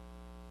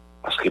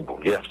 Parce que bon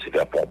Dieu, c'est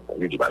un bon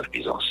lieu de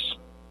malfaisance.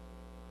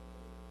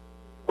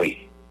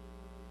 Oui.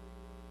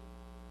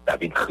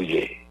 David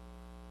criait,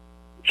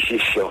 j'ai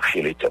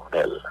cherché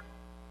l'Éternel.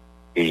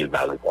 Et il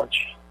m'a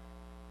répondu.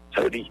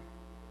 Ça veut dire,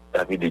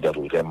 David dit dans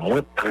le temps,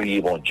 moi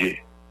prier mon Dieu,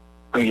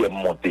 prier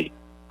monter,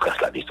 grâce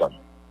la descendre.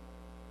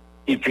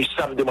 Et puis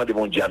ça me demande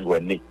mon Dieu à nous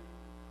aider.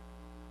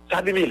 Ça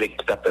Abimelech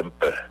qui t'a fait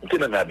peur. Je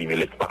ne sais pas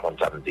Abimelech, par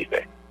contre, ça me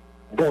fait.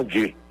 Bon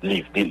Dieu,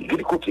 livre,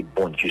 il côté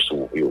bon Dieu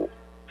sauve.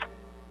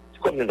 C'est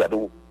comme nous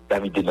avons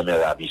David dit dans mes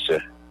ravisseurs.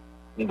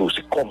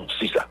 C'est comme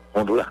si ça,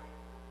 on doit là.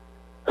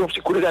 Comme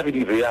si quand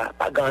David dit,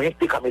 pas grand rien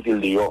qui peut mettre le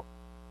dehors.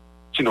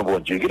 Sinon, bon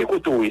Dieu, il est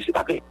côtoyé, c'est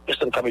pas que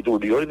personne qui met au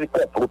dehors, il est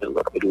complot,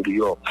 personne qui met au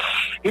dehors.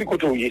 Il est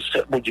côtoyé,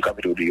 c'est bon Dieu qui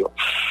met au dehors.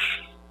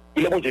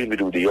 Il est bon Dieu qui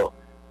met au dehors,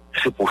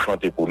 c'est pour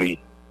chanter pour lui,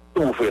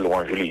 pour faire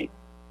louange lui.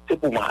 C'est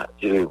pour ma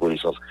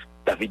reconnaissance.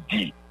 David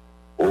dit,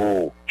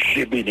 oh,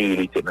 j'ai béni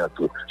l'Éternel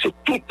tout. C'est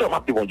tout le temps ma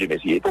dit bon Dieu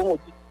merci. Et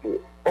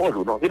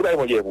bonjour, non, c'est pas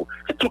bon Dieu vous.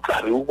 C'est toute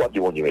la vie où vous pouvez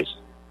dire bon Dieu merci.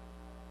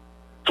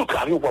 Toute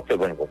la vie où vous pouvez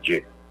faire bon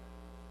Dieu.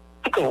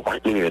 Tout le temps vous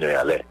pouvez dire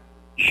à l'air.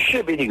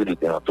 J'ai béni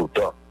l'Éternel tout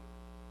le temps.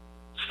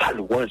 Sa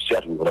louange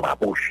s'est trouvée dans ma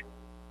bouche.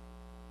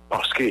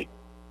 Parce que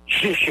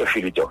j'ai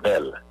cherché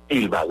l'Éternel et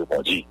il m'a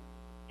répondu.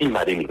 Il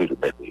m'a délivré de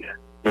mes prières.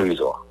 Nous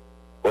raison.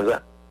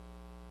 Voilà.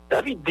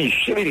 David dit,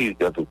 j'ai béni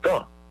l'Éternel tout le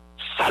temps.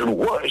 Sa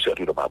louange s'est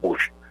trouvée dans ma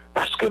bouche.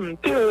 Parce que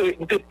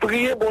je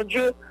prié, bon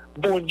Dieu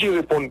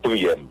répond à une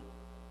prière.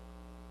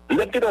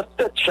 L'être dans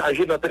tête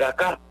chargée dans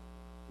tracas,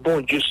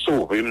 bon Dieu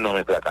sauve-moi dans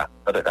mes tracas.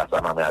 Dans tracas,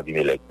 ça m'a mis à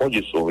Bimelec. Bon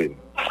Dieu sauve-moi.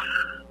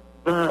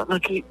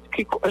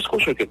 Est-ce qu'on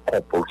sait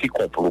qui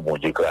complot bon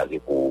Dieu écrasé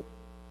pour.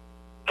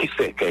 Qui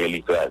c'est qu'elle est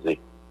écrasée?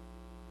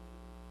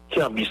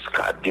 Qui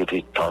embuscade de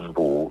temps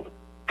pour.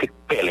 Qui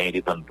pèlerin de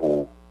temps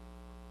pour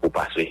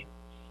passer?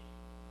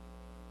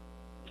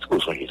 Est-ce qu'on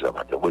sait ça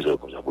matin? Vous avez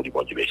comme ça pour dire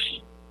bon Dieu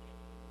merci.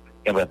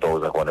 Et maintenant,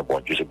 vous avez bon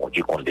Dieu, c'est bon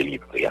Dieu qu'on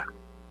délivre. Dans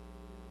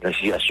la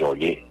situation,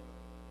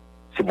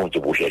 c'est bon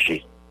Dieu pour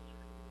chercher.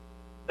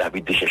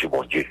 David de chercher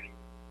bon Dieu.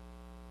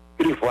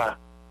 Et des fois,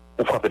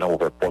 vous frappez dans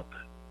votre porte.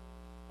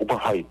 Vous pouvez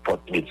faire une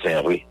porte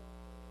médecin, oui.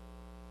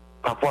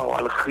 Parfois,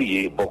 on va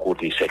crier bon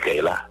côté, c'est qu'elle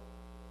est là.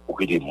 Pour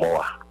qu'il est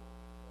mort.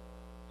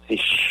 C'est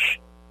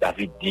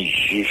David dit,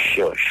 j'ai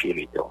cherché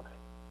l'Éternel.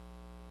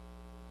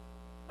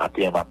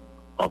 Matin, m'a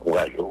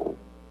encouragé.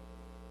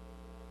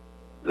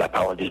 La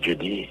parole de Dieu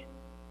dit,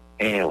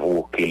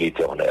 invoquez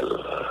l'Éternel,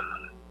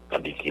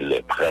 tandis qu'il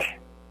est prêt.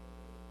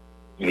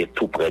 Il est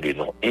tout près de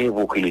nous.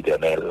 Invoquez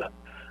l'Éternel,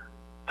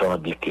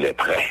 tandis qu'il est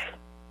prêt.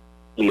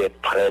 Il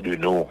est près de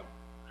nous.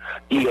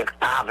 Il est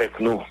avec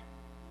nous.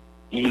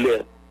 Il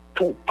est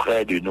tout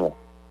près de nous.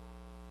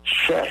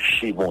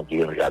 Cherchez mon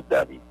Dieu, Jacques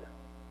David.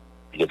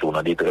 Il est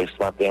en détresse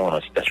matin, on est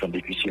en situation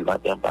difficile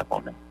matin, pas quand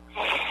même.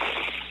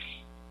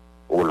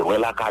 Ou loin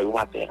la caillou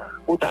matin.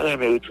 Ou t'as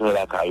jamais retourné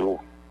la caillou.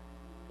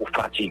 Ou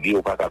fatigué,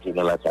 ou pas capable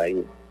dans la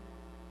caillou.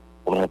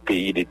 Ou dans un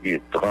pays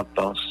depuis 30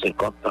 ans,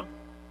 50 ans.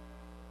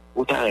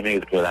 Ou t'as jamais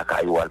retourné la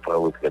caillou, ou à le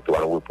retraite, ou à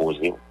le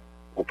reposer.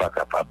 Ou pas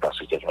capable dans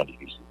cette situation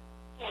difficile.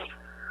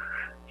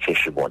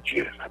 Cherchez mon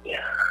Dieu, matin.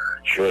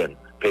 Jeune,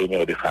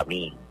 père de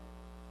famille.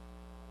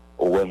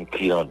 Ou même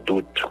qui en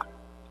doute.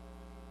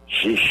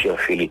 J'ai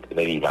cherché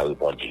l'Éternel, il m'a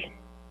répondu.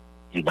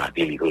 Il m'a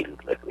délivré de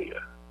toutes mes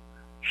prières.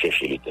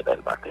 Cherchez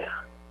l'Éternel matin.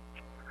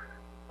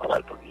 On va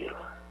le prier.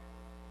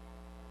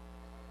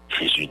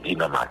 Jésus dit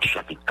dans Matthieu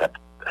chapitre 4,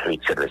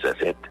 verset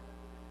 7,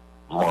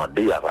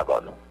 mandez à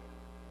nous.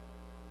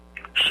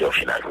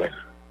 Cherchez la joie.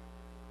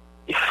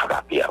 Et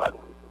frappez à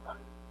nous.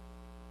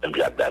 Même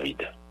Jacques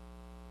David.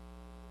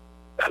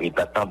 David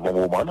attend bon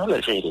moment, non?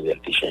 Le Seigneur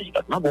est change. Il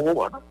attend bon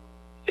moment, non?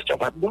 C'est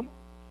pas bon.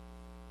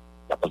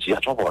 La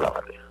continuation pour la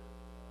matin.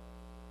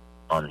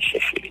 On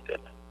cherche l'Éternel.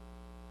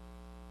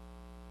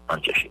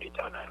 On cherche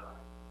l'Éternel.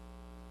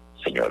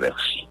 Seigneur,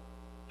 merci.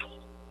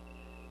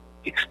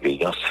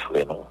 Expérience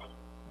vraiment,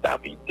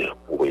 David,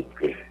 pour être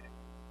que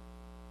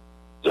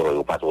nous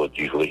n'aurions pas trop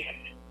duré,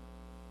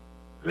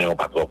 mais on n'a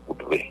pas trop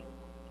coudré.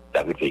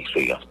 David fait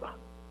expérience là.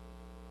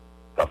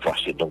 Parfois,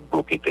 c'est donc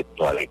bloqué tête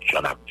nous avec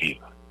Jean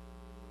active.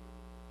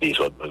 Des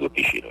autres nous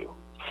péchés nous.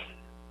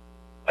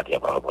 Attends,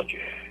 par bon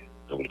Dieu.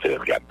 Nous voulons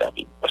faire Jacques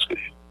David parce que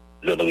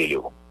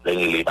l'honneur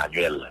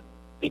Emmanuel.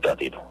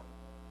 Regardez-nous.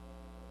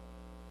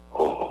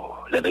 Oh,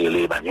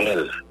 l'année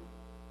Emmanuel,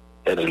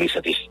 l'année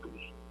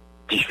Saint-Esprit,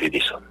 qui fait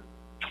descendre.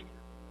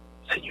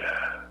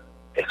 Seigneur,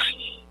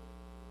 merci.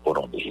 Au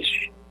nom de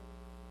Jésus.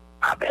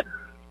 Amen.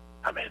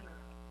 Amen.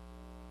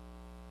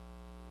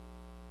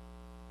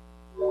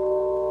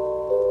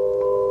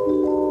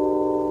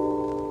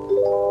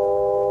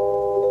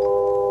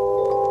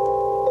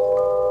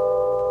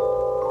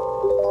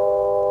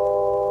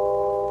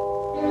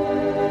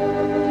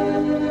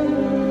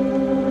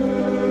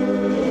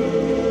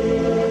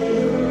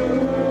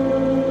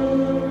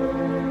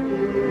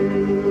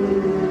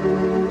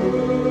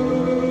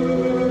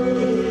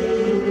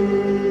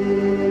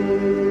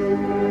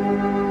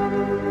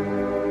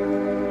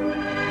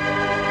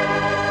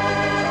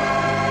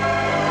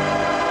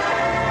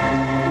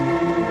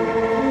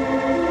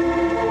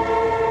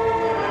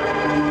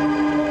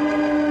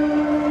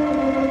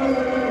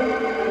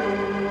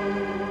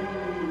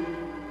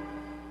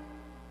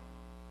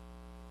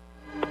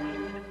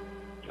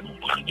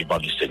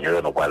 Du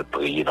Seigneur, nous allons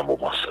prier dans le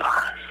moment ça.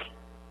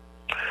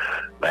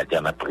 Maintenant,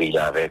 on a prié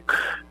avec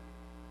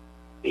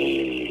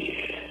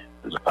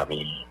la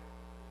famille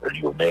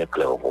Lyonnais,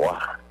 Clairvoy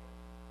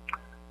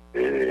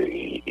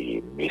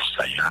et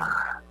Messiah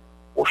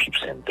Worship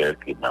Center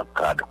qui est dans le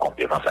cadre de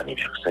conférence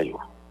anniversaire.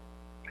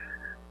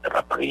 On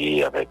a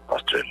prié avec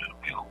Pasteur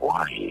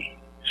Clairvoy et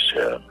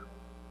Sœur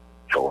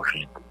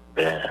Georgette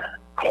Ben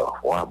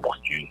Clairvoy, bon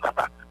Dieu,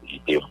 capable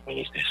d'aider au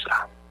ministère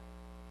ça.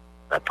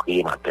 On a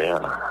prié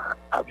matin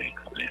avec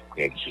les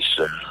frères et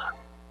sœurs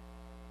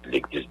de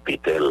l'église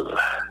Bethel,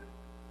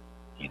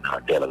 qui est dans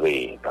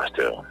Delray,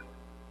 pasteur,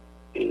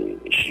 et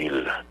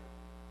Gilles,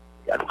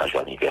 à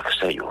l'occasion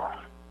anniversaire.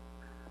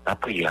 On a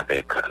prié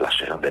avec la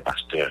sœur des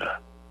pasteurs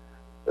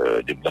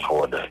de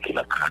Brahod, qui est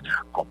dans le cadre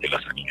de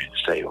conférence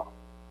anniversaire.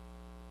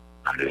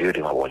 On a levé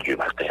de mon Dieu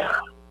matin.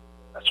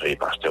 La sœur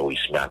pasteur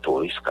Wismia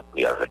Toris, qui a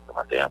prié avec le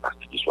matin, parce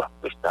qu'il soit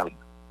prestal.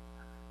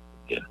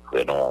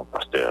 Prénom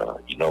pasteur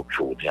Inoc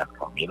Journée à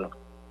famille, on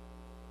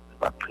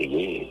va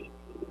prier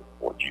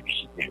pour Dieu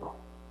visiter.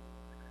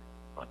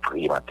 On va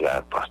prier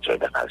matin pasteur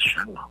Donald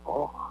Chan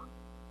encore.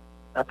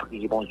 On va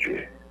prier mon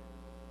Dieu.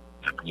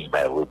 On va prier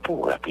ma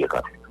repos, on va prier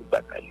quand tout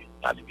bataille.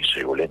 On va prier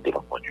sur Yolette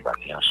devant mon Dieu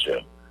matin,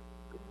 sœur.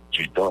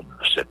 Tu donnes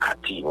ce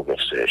Cathy, mon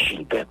sœur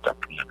Gilbert, on va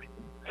prier avec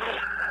nous.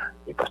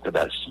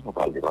 d'Alci, nous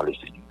parlons devant le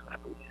Seigneur la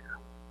prière.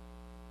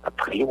 À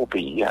prier au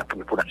pays, à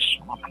prier pour la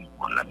nation, à prier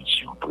pour la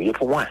mission, à prier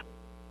pour moi.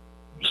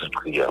 Nous sommes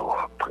prières,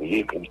 à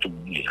prier pour tout le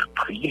monde,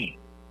 à prier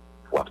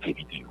pour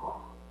l'activité,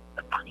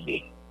 à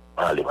prier,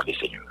 à aller voir le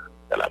Seigneur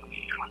dans la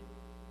prière.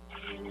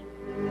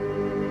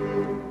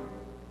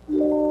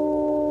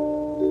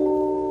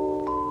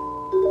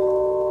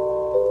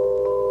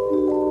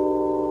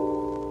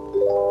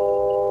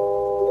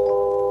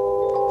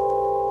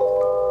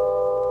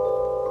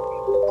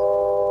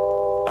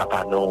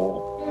 Papa,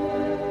 non,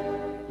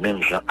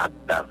 même Jean à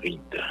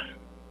David,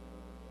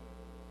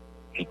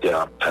 qui était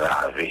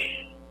entravé,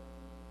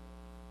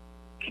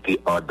 qui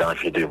était en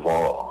danger de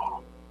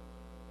mort,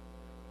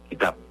 qui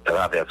a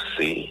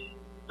traversé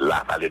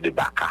la vallée de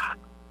Baca,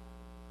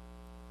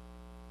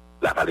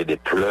 la vallée des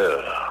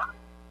pleurs,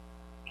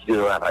 qui est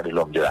la vallée de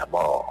l'homme de la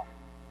mort.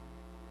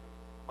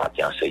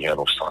 Maintenant, Seigneur,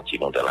 nous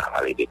sentons dans la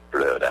vallée des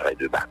pleurs, dans la vallée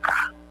de Baca.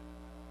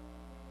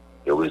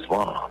 Et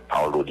heureusement,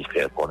 Paulo dit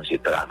faire qu'on s'est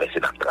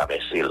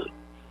traversé,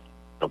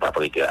 nous pas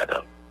prêté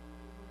là-dedans.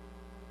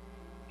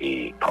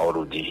 Et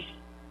Paulo dit,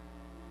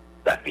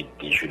 David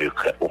dit, je ne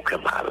crains aucun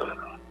mal,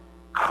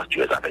 car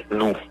tu es avec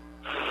nous.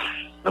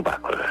 Nous pas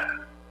peur.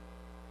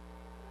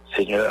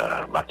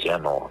 Seigneur, Mathieu,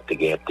 non, tu as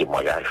gagné un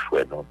témoignage,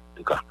 frère, nous,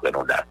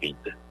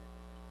 David,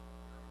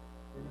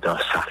 dans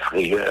sa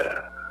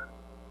frayeur,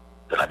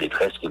 dans la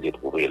détresse qu'il a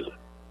trouvée,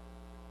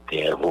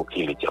 tu as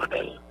invoqué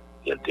l'Éternel,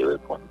 et elle te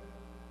répond.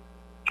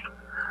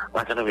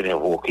 Maintenant, nous venons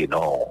invoquer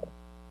non.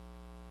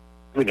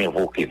 Nous venons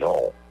invoquer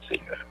non,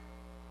 Seigneur.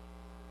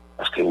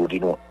 Parce que vous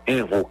dites nous,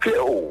 invoquer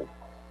ou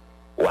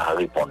à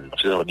répondre.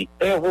 C'est-à-dire, vous dites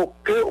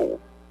invoquer ou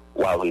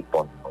à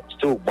répondre.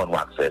 C'est au bon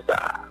accès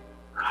ça.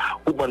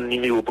 Au bon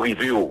numéro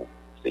privé,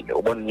 Seigneur.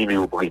 Au bon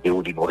numéro privé,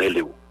 vous dites nous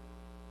relais.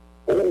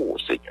 Oh,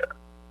 Seigneur.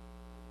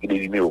 Il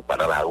est numéro pas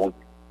dans la route.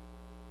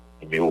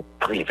 Numéro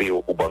privé,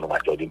 au bon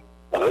match, dit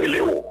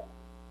relais ou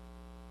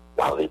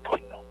à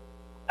répondre.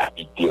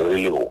 Habiter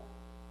relais ou.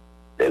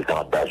 Del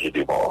temps d'âge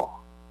de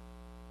mort,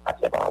 à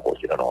ce moment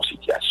dans une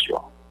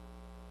situation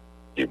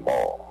de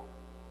mort,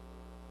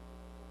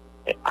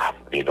 et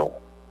avenir nous,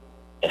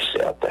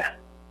 incertain.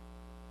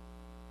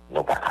 Nous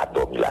ne pouvons pas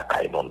dormir la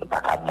caille, nous ne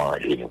pouvons pas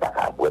manger, nous ne pouvons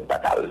pas boire, nous ne pouvons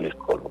pas aller à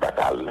l'école, nous ne pouvons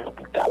pas aller à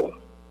l'hôpital.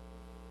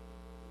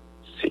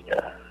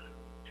 Seigneur,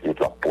 sur le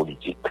plan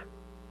politique,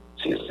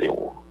 c'est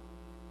zéro.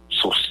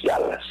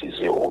 Social, c'est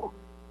zéro.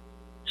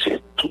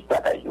 C'est tout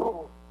bagaille. Nous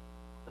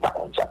ne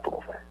pouvons pas pour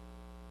nous faire.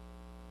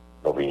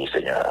 Nous venons,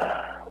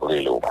 Seigneur,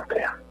 relais au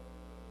matin.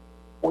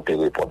 Où te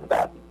répondre,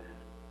 David.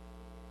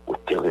 Où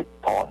te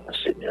répondre,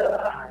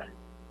 Seigneur,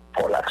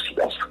 pour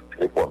l'accident,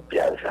 répondre,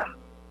 Piage.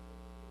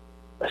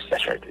 La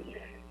situation est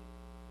liée.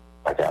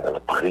 Regarde la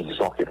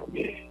prison que nous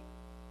avons.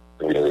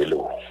 Nous venons relais.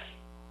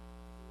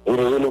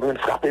 Nous venons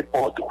frapper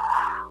partout.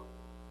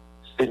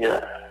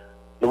 Seigneur,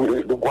 nous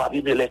venons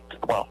abîmer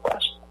électriquement en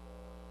face.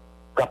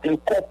 Quand il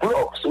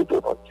complot sur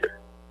notre Dieu,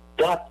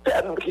 dans la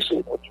terre qui c'est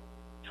notre Dieu.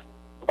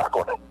 Nous ne pas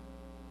connaître.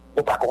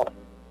 Nous pas contre.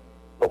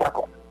 Nous pas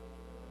contre.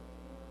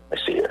 Mais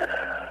c'est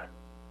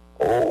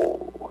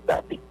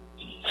David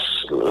dit,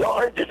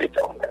 l'ange de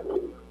l'Éternel,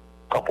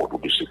 quand pour nous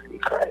de ce qu'il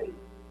craint,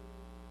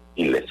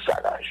 il laisse sa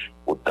rage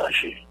au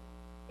danger.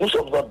 Nous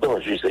sommes en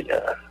danger,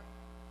 Seigneur.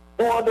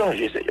 Nous en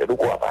danger, Seigneur. Nous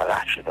pouvons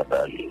arracher notre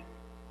danger.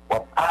 Nous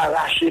pouvons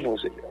arracher nous,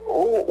 Seigneur.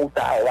 Oh,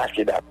 t'as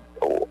arraché David.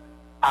 Oh,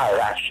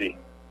 arraché.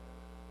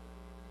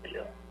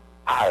 Seigneur.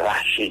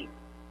 Arraché.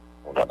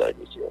 Nous en danger,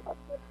 Seigneur.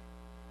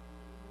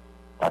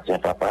 Maintenant,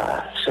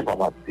 papa, c'est pas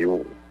ma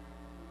vidéo.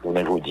 Vous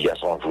ne vous dites à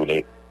son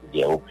journée, il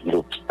y a aucun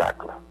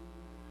obstacle.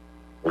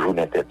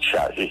 Journée tête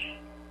chargée.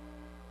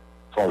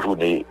 Son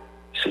journée,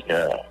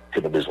 Seigneur, que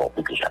nous avons besoin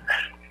plus que jamais.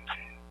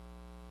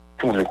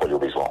 Tout le monde a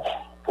besoin.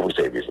 Pour vous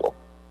avez besoin.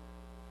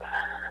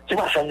 Tu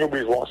vas changer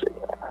besoin,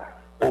 Seigneur.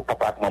 Oh,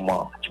 papa,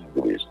 maman, tu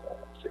as besoin.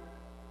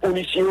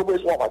 Policiers ont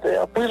besoin,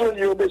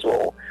 prisonniers ont besoin.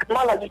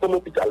 Maladie comme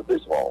l'hôpital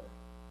besoin.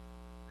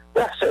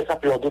 Ça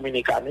peut en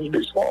Dominicanie,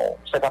 besoin.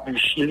 Ça peut en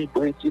Chili,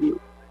 Brésil.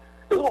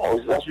 Aux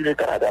États-Unis, le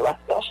Canada, la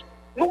France,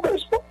 nous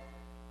besoin.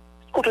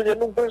 Quand on dit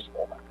nous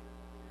besoin,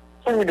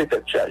 on est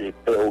peut-être chargé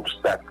d'un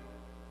obstacle.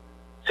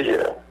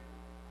 Seigneur,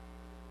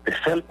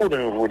 celle pour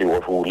nous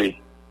rouler,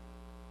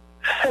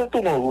 celle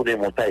pour nous rouler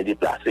montagne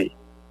déplacée,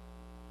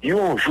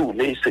 une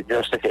journée,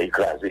 Seigneur, c'est qu'à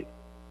écraser.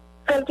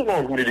 Celle pour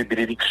nous rouler de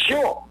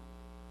bénédiction,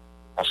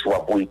 parce qu'on va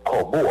bouiller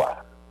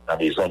Corboa, dans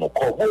les zones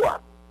Corboa,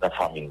 dans la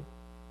famille,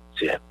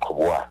 c'est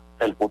Corboa,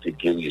 celle pour tes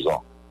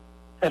guérisons.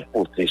 Elle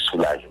porte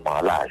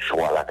soulagement, la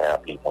joie, la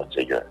thérapie, mon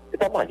Seigneur. C'est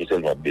pas moi qui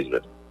seulement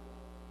besoin.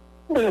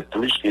 Mais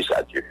plus que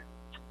ça, Dieu.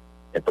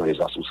 Et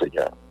présence au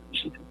Seigneur,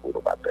 ici pour nos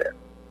pères.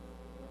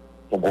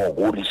 Nous avons un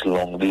gros liste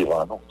long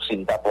devant nous. Si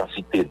nous n'avons pas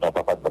cité, nous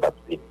n'avons pas de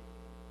cité.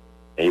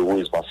 Et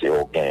heureusement, c'est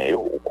au gain,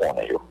 au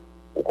connaît,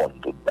 au connaît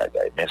tout le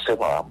bagaille. Mais c'est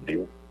pas un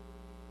peu.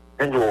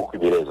 Même si vous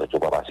occupez les autres, vous ne pouvez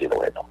pas passer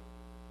loin, non.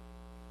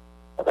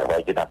 Le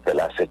travail que nous avons fait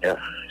là, Seigneur,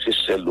 c'est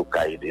seul le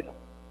cas aidé nous.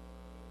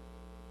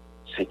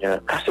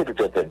 Seigneur, cassez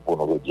tout antenne pour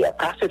nous dire,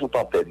 cassez tout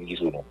antenne qui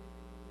sur nous.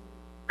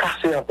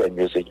 Cassez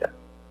antenne, Seigneur.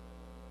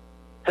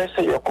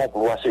 C'est un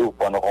complot, c'est vous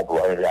prendre un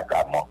complot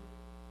régulièrement.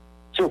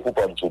 C'est vous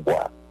prendre tout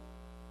bois.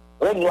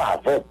 On nous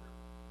aveugle,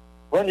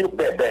 on nous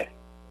bébé,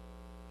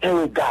 et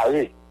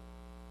regarder,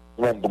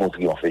 même pour nous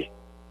triompher,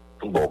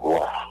 pour bon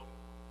gloire.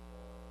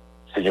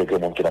 Seigneur, que le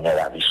monde qui n'a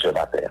la vie ce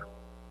matin.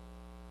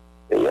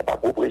 Et il n'y a pas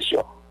de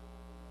pression.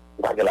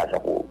 Il n'y a pas de l'argent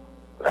pour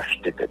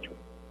racheter tête.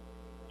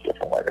 Il y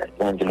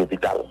a un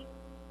l'hôpital.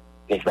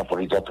 Il y a un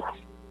prison tout.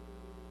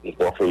 Il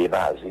faut faire une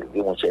asile.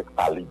 Il y a un chef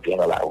à bien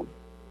dans la rue.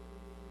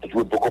 Et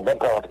puis, pour combien de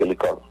temps rentrer à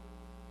l'école?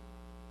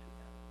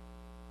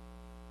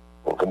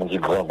 Pour que mon dit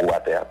grand goût à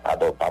terre,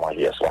 pardon, pas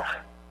manger ce soir.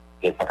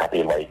 Il n'y a pas qu'à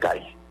payer le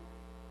caille.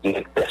 Il y a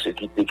des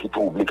persécutés qui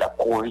t'oublient qu'à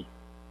courir.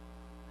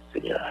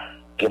 Seigneur,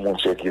 que mon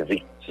chef qui est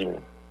victime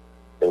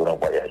de un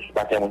voyage.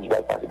 Matin, mon dit,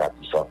 va passer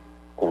bâtissant,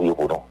 courir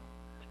pour nous.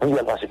 On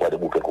va passer quoi de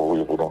bouquet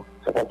courir pour nous.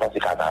 Ça va passer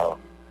canal,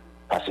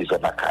 passer sur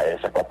ma caille,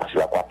 ça va passer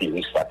la quoi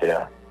piris, la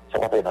terre. Ça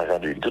va passer dans le genre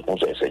de tout le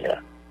monde, Seigneur.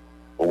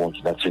 Au monde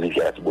qui n'a pas de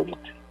rivière, qui bonite.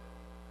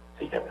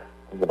 Seigneur.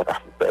 On va pas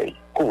faire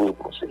couvrir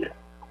pour nous, Seigneur.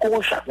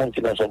 Couvrir chaque monde qui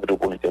est dans la zone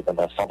métropolitaine,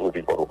 dans le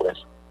centre-ville de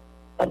Port-au-Prince,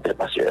 en tête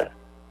massière.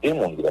 Et le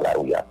monde qui est dans la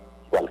rue, qui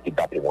va le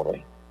kidnapper, mon nom.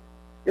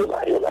 Il y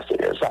a là,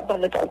 Seigneur, ça ne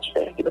met pas le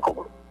tien, qui ne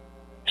comprend pas.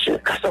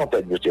 C'est casse en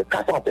tête, Dieu,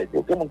 casse en tête,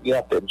 Dieu. Tout le monde qui est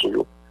en tête,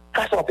 Dieu,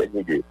 casse en tête,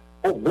 Dieu.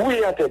 Pour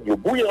bouiller en tête, Dieu,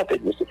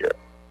 Seigneur.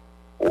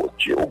 Oh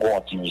Dieu, au grand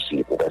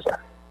anti-missile pour faire ça.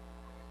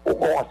 Au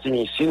grand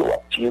anti-missile, on va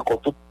tirer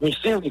contre tout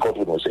missile qui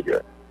contre nous,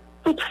 Seigneur.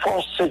 Toute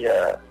force,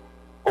 Seigneur.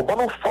 Au bon,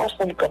 nous force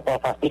pour nous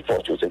combattre face toute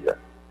force, Seigneur.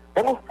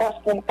 Bon, nous force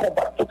pour nous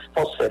combattre toute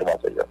force,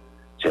 Seigneur.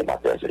 C'est ma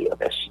terre, Seigneur.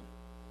 Merci.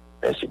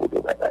 Merci pour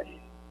le bataille.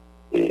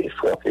 Et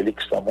frère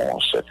Félix, mon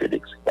soeur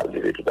Félix, qui va le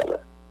lever tout à l'heure.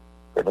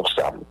 Que nous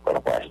sommes dans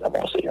la page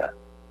d'amour, Seigneur.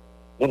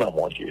 Nous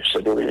n'avons Dieu,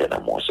 c'est de rien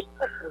d'amour,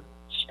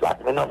 Seigneur.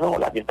 Nous n'avons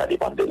la vie pas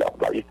dépendre de l'homme.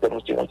 La vie que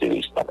nous tirons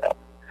terroristes, ma mère.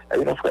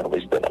 Et nos frères nous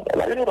résident d'amour.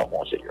 La vie nous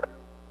n'avons, Seigneur.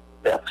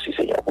 Merci,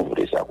 Seigneur, pour vous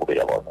laisser pour y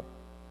avoir nous.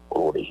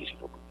 Pour vous laisser,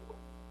 nous.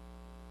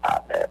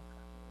 Amen.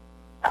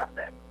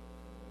 Amen.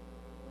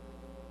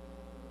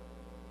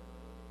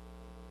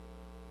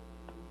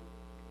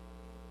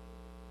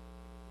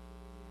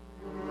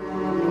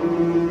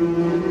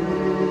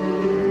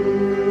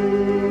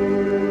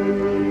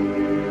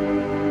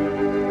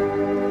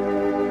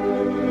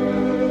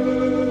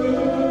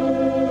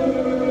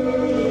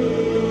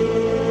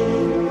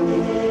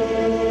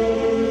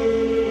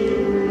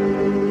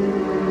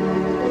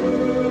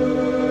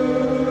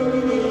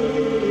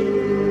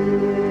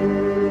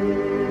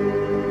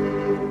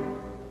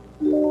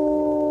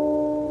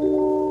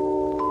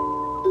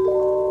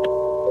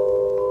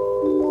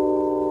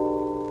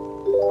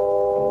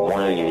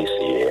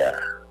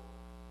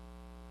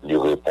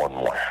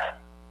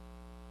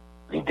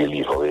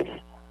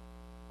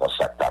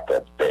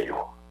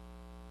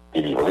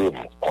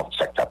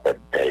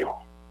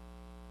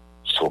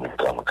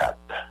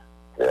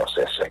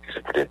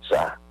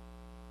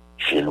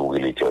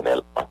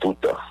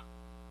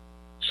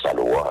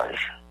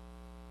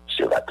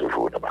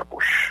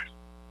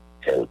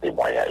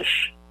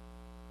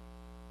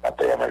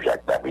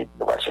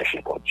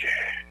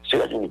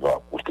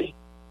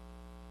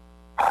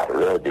 À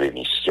l'heure de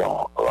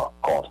l'émission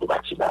Rencontre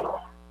Matinale.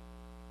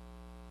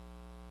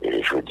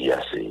 Et jeudi,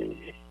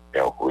 c'est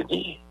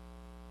mercredi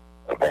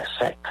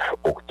 25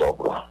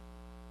 octobre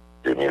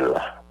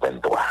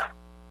 2023.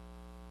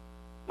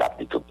 La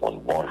dit tout le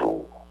monde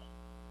bonjour.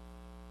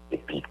 Et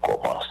puis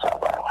comment ça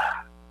va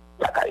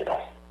la caillon.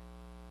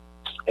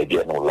 Eh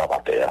bien, nous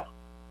l'avons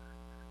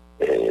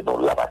et nous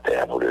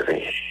l'avons nous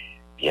lever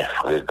bien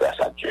frais grâce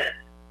à Dieu.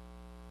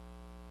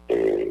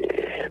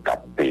 Et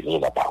nous béni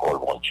la parole,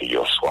 mon Dieu,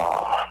 hier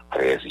soir,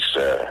 frères et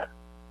sœurs,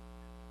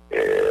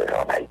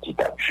 en Haïti,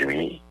 dans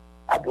juillet,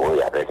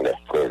 adoré avec les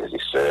frères et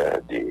sœurs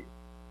de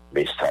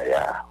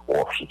Messiah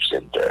Worship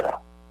Center,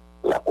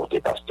 la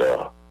côté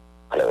pasteur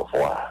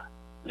Clairvoy,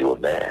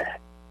 Léonard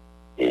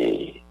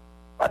et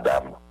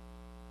Madame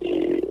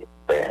et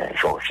Ben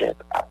Georgette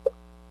a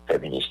fait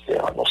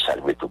ministère. Nous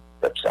saluons tout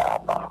le peuple,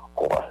 ça,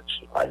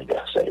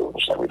 anniversaire, nous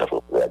saluons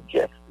notre frère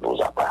Jeff,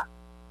 nos appâts,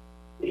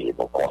 et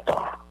nous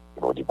contents.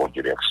 Nous disons bon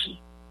Dieu merci.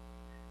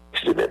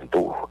 C'est même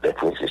tout, les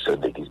frères et sœurs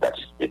de l'Église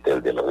baptiste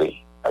Bethel Del Rey,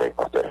 avec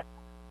pasteur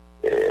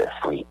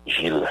Frère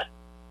Gilles,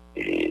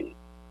 et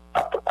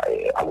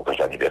à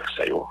l'occasion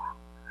d'anniversaire,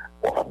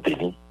 on a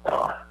béni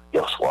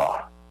hier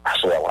soir, à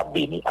ce moment on a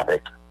béni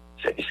avec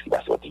service qui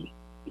va sortir,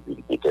 et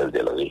puis Bethel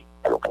Del Rey,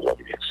 à l'occasion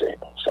d'anniversaire.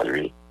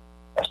 Salut,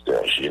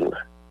 pasteur Gilles,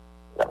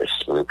 on avait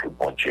espéré que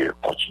bon Dieu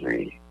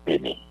continue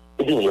béni.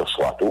 Et bien hier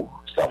soir tout,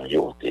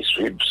 Samuel était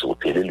sur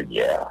Télé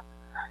Lumière,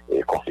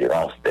 et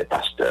conférence des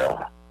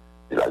pasteurs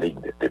de la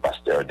Ligue des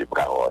pasteurs de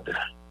Brahode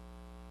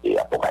et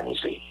a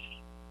organisé.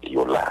 Et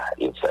là,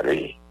 il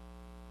salue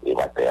et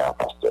matin,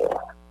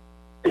 pasteur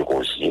des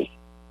Rosiers,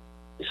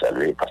 il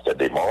salue pasteur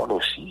des Mondes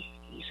aussi,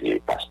 qui est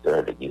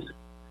pasteur de l'Église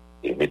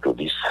et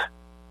méthodiste,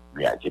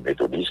 lui a dit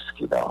méthodiste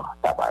qui est dans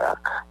Tabarak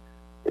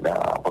et dans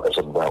la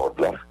zone de Brahode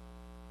là,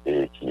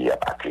 et qui a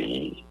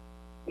accueilli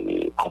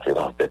une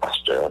conférence des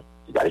pasteurs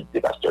de la Ligue des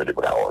pasteurs de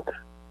Brahode.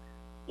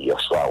 Hier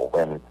soir, au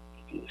même,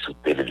 sous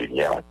Télé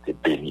Lumière, était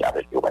béni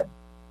avec eux-mêmes.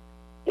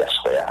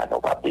 lumière, nous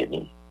va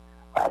bénir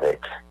avec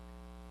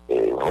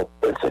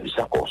votre service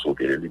encore sur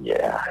les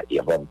lumières et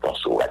en même temps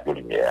sur la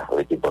lumière,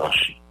 avec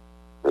branchés.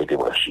 On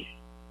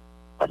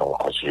va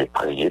continuer à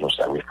prier, nous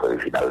saluer Frère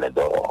Réginald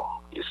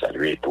Lindor, et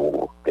saluer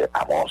tout les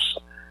Amos,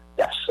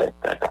 Yacette,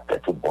 qui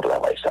tout le monde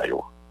travail ça.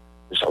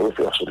 Nous saluer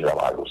Frère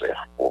Sonia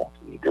Lozère, bon,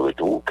 de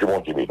retour, que mon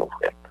Dieu nous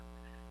frère.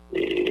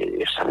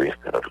 Et saluer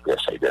notre Frère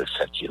Saïdel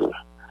Saint-Il,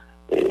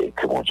 et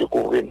que mon Dieu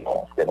couvre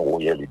nous, frère nous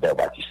voyons Libert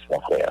Baptiste,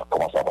 mon frère,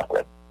 comment ça va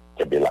frère?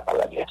 C'est bien la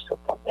parole,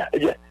 eh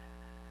bien,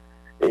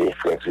 et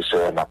frères et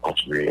sœurs, on a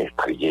continué à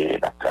prier,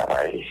 à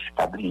travailler,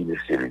 à oublier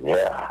ces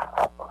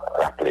lumières,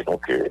 rappelez-nous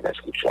que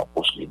l'inscription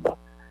possible.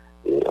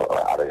 Et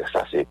avec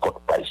ça, c'est code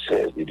paille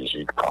 16 de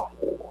 18 quand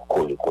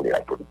vous collez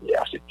avec la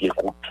lumière. C'est qui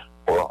écoute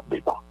pour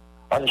débat.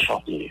 On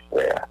chante,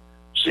 frère,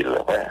 c'est le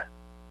vrai,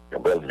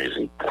 une belle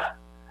musique.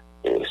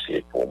 Et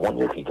c'est pour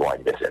mon qui doit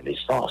anniversaire de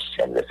naissance,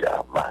 c'est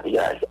anniversaire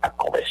mariage, à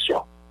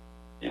conversion.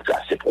 Et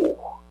ça, c'est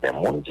pour les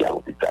monde qui a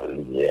l'hôpital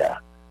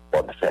lumière.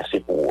 On fait,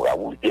 c'est pour la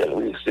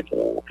Wouldiel, c'est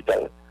pour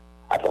l'hôpital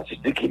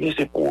Atlantique de Kini,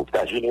 c'est pour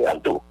l'hôpital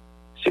Général d'eau,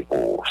 c'est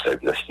pour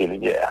la Cité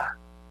Lumière,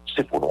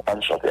 c'est pour nous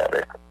enchanter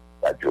avec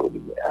Radio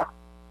Lumière.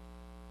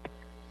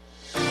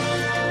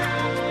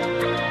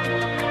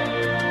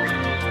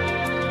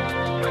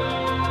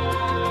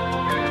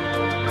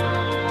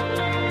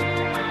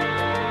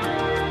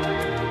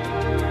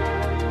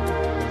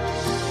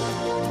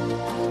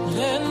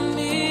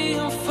 L'ennemi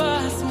en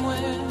face, moi,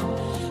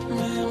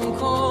 même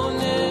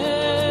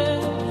connaît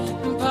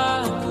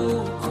pas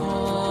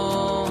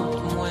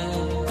contre moi.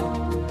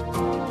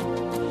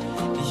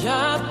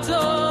 Y'a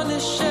ton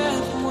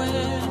échec, moi,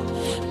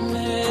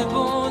 mais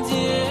bon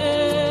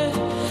Dieu,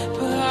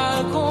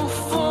 pas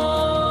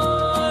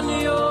confondre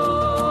yo.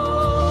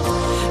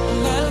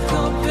 L'elle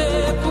campé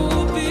pour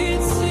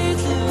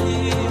petite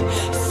lit,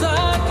 sa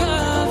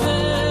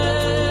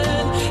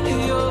caverne,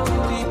 yo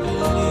pipli.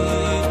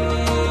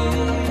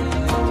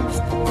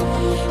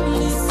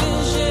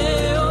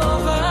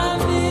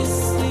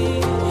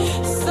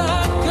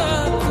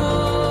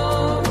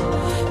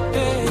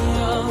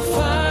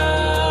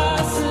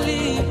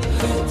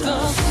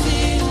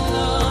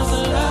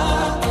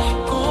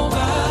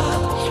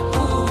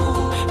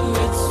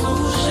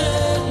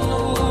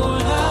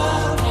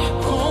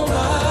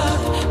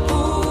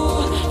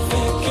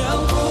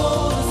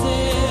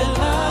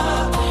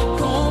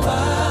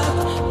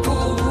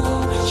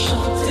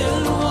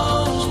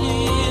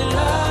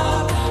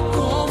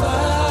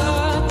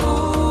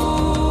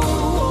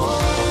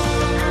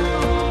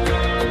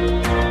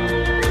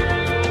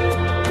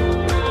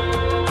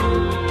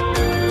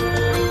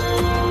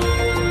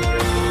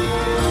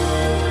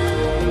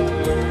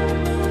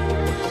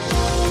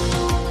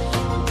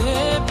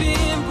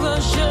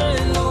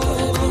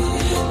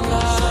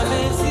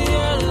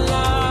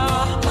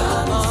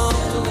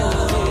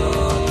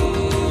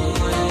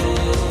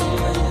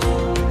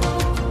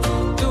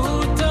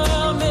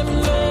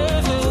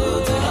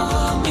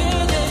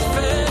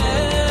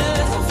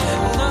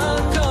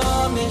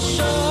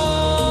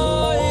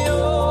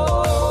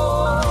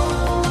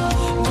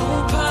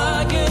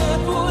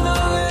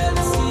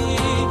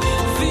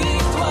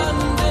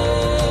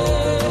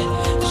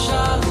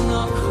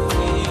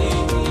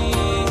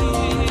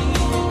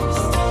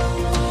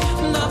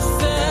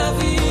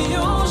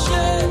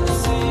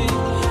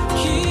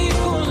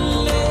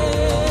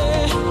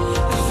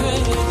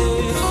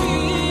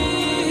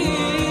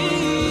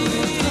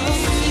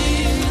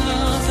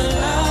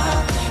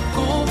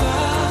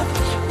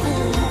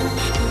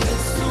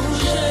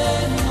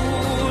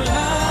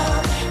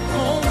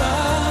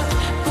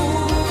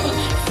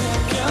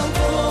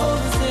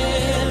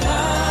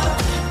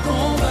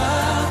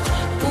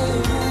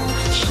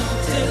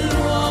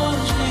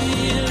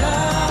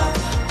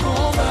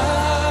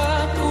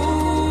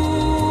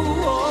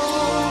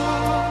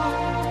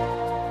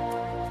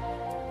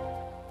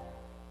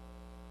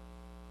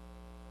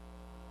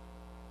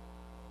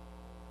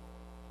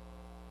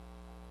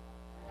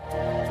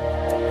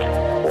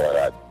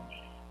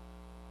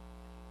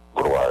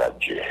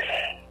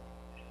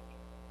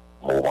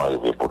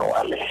 arrivé pour nous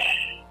aller.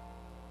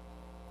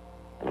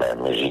 Mais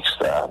musique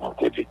ça, nous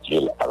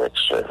t'évitons avec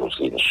Sœur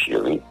Jocelyne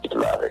Chéri, qui est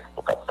là avec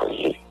nous qu'à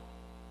prier.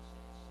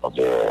 Nous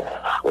avons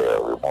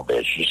frère Raymond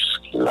Bergis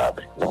qui est là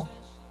avec nous.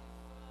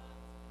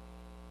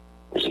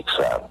 Musique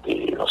ça,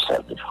 nous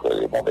saluons frère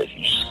Raymond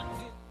Bergis.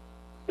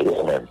 Et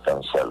en même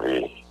temps,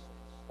 saluer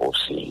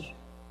aussi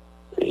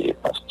le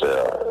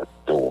pasteur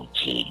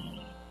Douti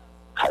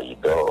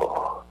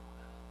Caïdor,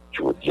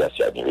 qui vous dit à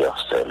ses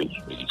anniversaires,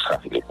 musique ça,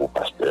 c'est pour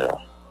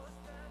pasteur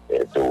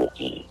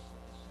Douti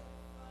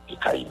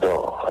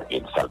Caïdor,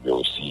 et saluer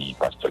aussi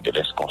pasteur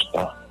Gélès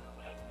Constant,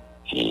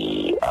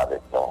 qui est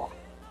avec nous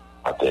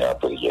en terre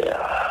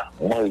prière.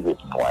 Moi, il veut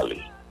nous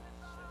aller.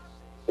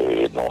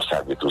 Et nous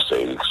saluons tous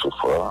ceux qui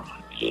souffrent,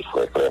 et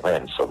frère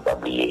Clément, sans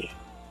oublier,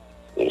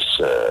 et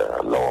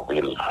sœur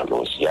Lorville,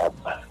 Losiane,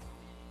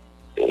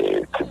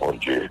 et que mon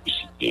Dieu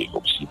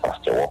puisse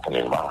pasteur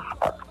Woknema,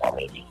 à 3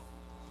 minutes.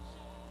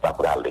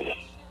 D'après aller,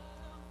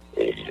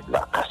 et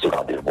m'a cassé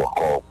rendez-vous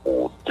encore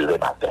pour demain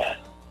matin.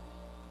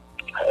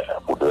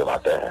 Pour demain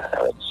matin,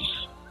 10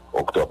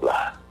 octobre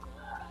là.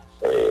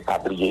 Pas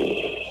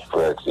oublier,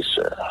 frères et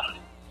sœurs,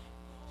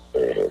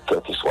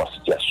 quelle que soit la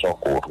situation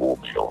qu'on trouve,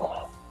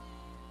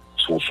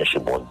 si vous cherchez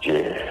bon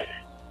Dieu,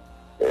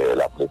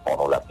 la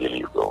préparation, la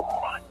délivre,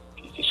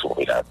 qui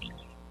sauve la vie.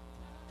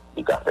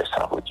 Il a fait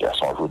ça, vous dire,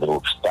 son journée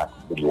obstacle,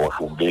 il y a un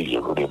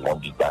journée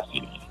mondial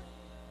facile.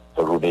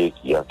 Son journée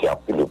qui a été un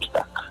peu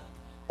l'obstacle.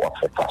 On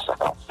fait face à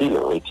un peu de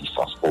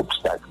réticence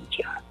obstacle,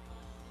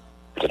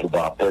 peut-être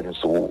dans la peine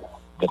sur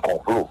des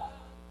complots.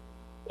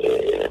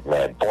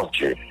 Mais bon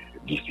Dieu,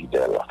 dit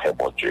fidèle, fait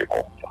bon Dieu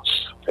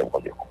confiance. Fait bon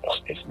Dieu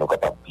confiance. Et sinon,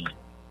 capable de dire,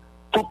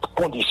 toutes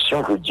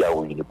conditions, je dis à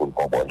oui, pour une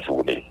bonne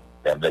journée.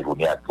 Même la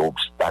journée a des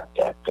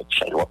obstacles, quelque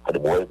chose, de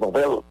mauvaises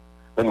nouvelles.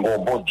 Mais nous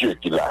avons bon Dieu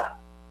qui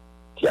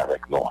est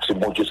avec nous. C'est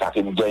bon Dieu, ça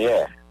fait nous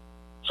gagner.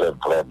 C'est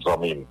frère,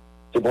 amis.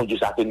 C'est bon Dieu,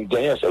 ça fait nous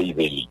gagner, c'est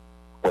Yvéli.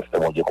 Moi, c'est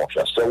bon Dieu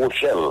confiance. C'est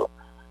Rochelle.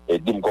 Et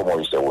dis-moi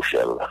comment c'est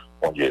Rochelle.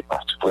 Mon Dieu,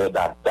 parce que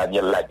frère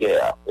Daniel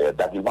Laguerre, frère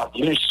David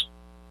Martinus.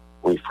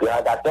 Oui, frère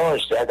Agathon,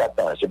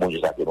 c'est bon Dieu,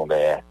 ça fait nous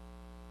gagner.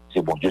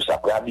 C'est bon Dieu, ça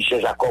frère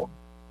Michel Jacob.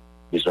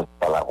 Ils sont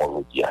pas là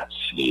aujourd'hui.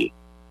 C'est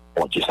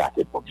bon Dieu, ça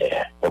fait nous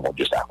gagner. C'est bon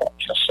Dieu, ça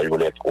confiance. Ça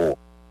y est trop.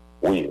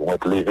 Oui, on va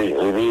être levé,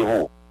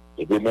 réveillez-vous.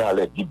 Et demain, à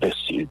l'aide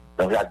d'imbécile,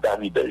 dans la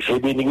David, j'ai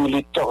béni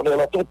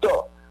l'Éternel en tout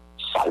temps.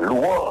 Sa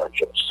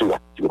louange, sur la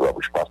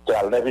bouche, pasteur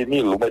Alnève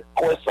Emile, vous mettez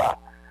quoi ça?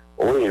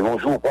 Oui, un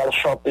jour, pour le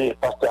chanter,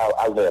 pasteur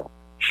Alnève.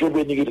 J'ai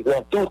béni l'Éternel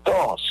en tout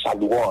temps, sa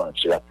louange,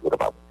 sur la bouche.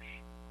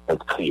 On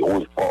crie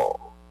haut et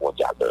fort, on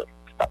dit à l'heure,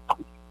 c'est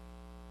appris.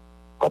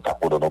 Quand t'as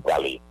pour nous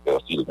parler,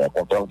 merci, nous sommes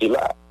contents de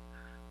là.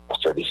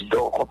 Pasteur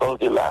Décideur, content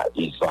de là.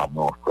 Ils ont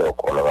mon frère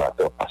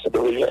collaborateur, pasteur de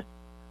rien.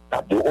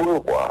 De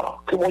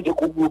revoir, que mon Dieu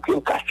couvre,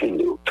 qu'il cache, qu'il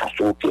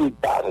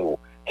barre,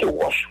 qu'il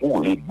wash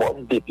les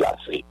bonnes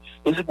déplacées.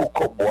 Et c'est pour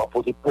qu'on boit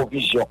pour des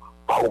provisions,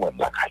 pas au même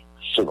la caille,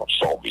 selon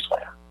son besoin.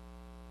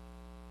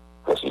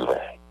 Frère Sylvain,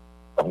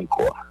 comme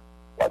quoi,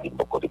 on va dire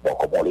de côté bon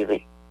comment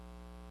lever.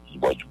 Il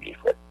va jouer,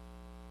 frère.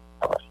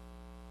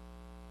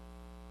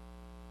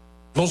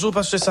 Bonjour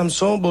Pasteur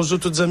Samson, bonjour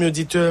tous les amis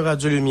auditeurs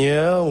Radio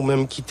Lumière, ou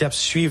même qui tapent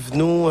suivre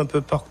nous un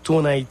peu partout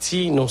en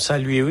Haïti. Nous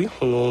saluons, oui.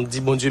 On dit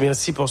bon Dieu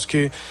merci parce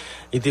que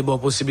il était bonne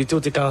possibilité, on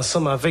était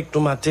ensemble avec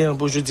nous matin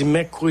pour jeudi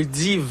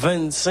mercredi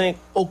 25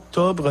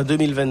 octobre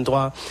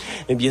 2023.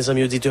 Eh bien,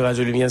 amis auditeurs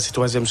Radio Lumière, c'est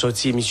troisième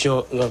sortie,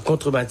 émission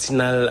Rencontre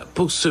Matinale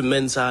pour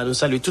semaine. Ça, nous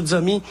saluons tous les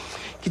amis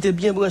qui étaient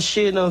bien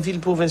branchés dans la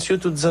ville provinciale,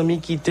 tous les amis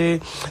qui étaient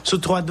sur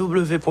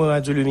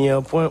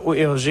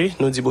www.radiolumière.org.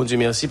 Nous dit bon Dieu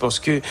merci parce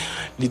que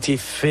il était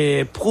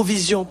fait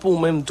provision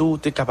pour même tout,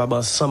 t'es capable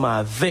ensemble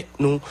avec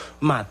nous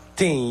matin.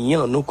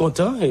 Nous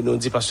contents et nous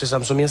dit Pasteur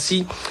Samson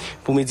merci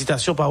pour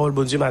méditation, parole,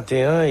 bon Dieu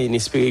matin et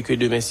n'espérez que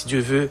demain, si Dieu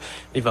veut,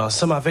 il va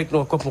ensemble avec nous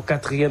encore pour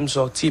quatrième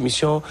sortie,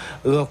 émission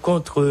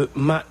Rencontre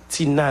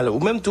Matinale.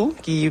 Ou même tout,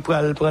 qui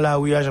prend la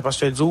voyage à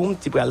Pasteur Zoom,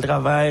 qui prend le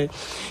travail,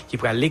 qui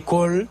prend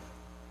l'école.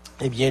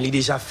 Eh bien, il est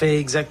déjà fait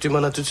exactement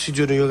dans tout le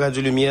studio de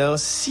Radio Lumière,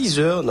 5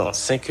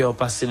 heures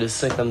passées de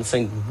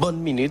 55 bonnes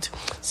minutes,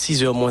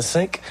 6h moins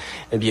 5.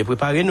 Eh bien,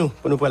 préparez-nous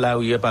pour nous prendre la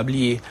voyage, pas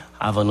oublier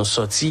avant nos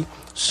sorties,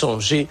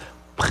 songez,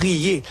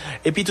 prier.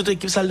 Et puis toute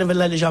l'équipe salle de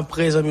là déjà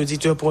prêts amis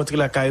auditeurs pour entrer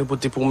la carrière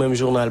pour même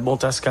journal Bon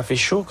Tasse Café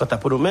Chaud quand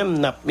pour nous même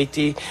n'a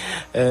mettez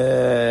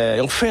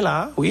on fait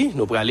là oui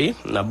nous pour aller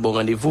on a bon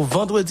rendez-vous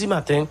vendredi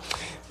matin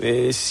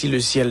si le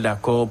ciel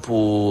d'accord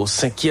pour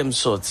 5e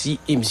sortie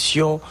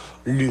émission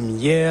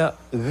Lumière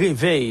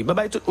Réveil. Bye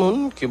bye tout le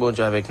monde, que bon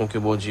Dieu avec nous, que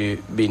bon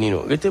Dieu bénisse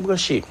nous. Restez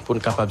branchés pour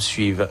nous capable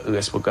suivre la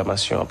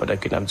programmation pendant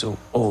que nous disons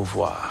au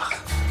revoir.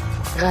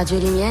 Radio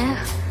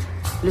Lumière,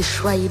 le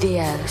choix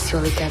idéal sur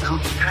le cadran.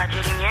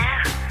 Radio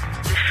Lumière,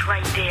 le choix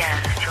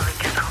idéal sur le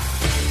cadran.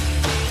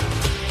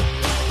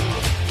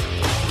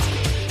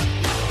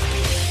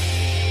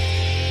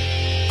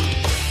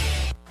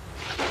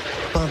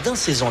 Pendant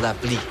saison la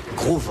pluie,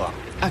 gros vent,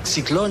 ak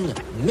cyclone,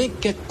 mais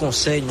quelques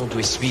conseils nous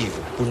devons suivre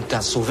pour nous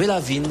sauver la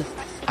vie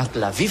avec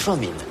la vie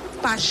famine.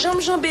 Pas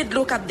jamais jambe de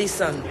l'eau cap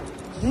descendre,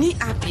 ni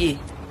à pied,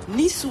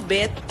 ni sous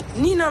bête,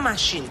 ni dans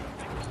machine.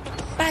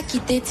 Pas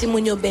quitter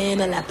Timonio ben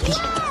dans la pluie.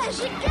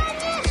 J'ai gagné!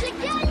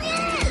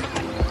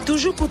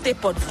 Toujours pour tes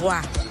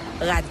porte-voix,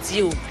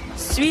 radio,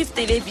 suivre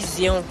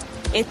télévision,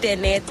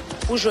 internet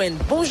pour joindre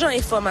bon genre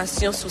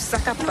information sur ça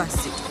qui a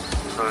passé.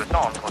 Le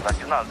Centre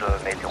national de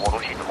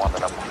météorologie demande à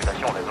la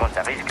population les zones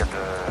à risque de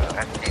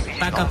rester vigilants.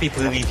 Pas camper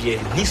pour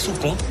rivière ni sous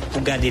pont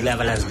pour garder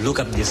l'avalanche de l'eau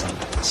qui descend.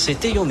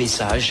 C'était un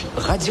message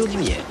Radio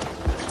Lumière.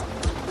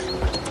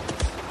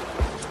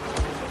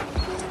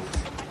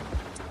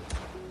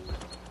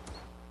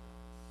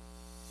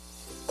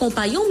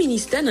 Compagnon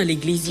ministère dans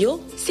l'église,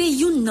 c'est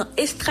une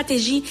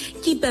stratégie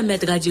qui permet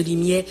Radio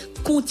Lumière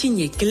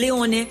continuer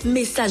cléonner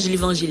message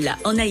l'évangile là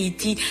en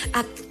Haïti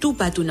à tout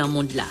partout dans le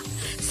monde là.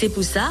 C'est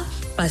pour ça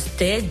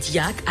pasteurs,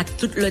 diacres et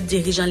tout l'autre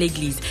dirigeant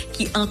l'église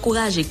qui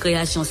encourage la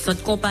création de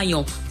centre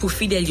compagnon pour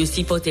fidèles et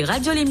supporter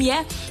Radio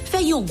Lumière,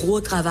 fait un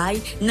gros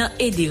travail dans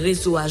aider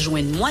réseau à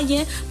joindre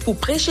moyens pour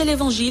prêcher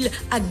l'évangile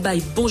et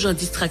bailler bon genre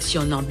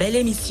distraction dans belle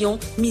émission,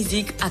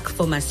 musique et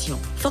formation.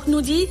 Faut que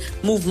nous dit,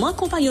 mouvement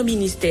compagnon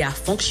ministère a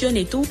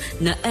fonctionné tout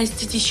dans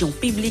institutions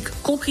publiques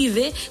comme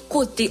privées,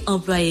 côté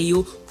employé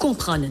yo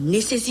comprendre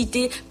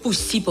nécessité pour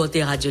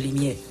supporter Radio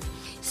Lumière.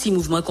 Si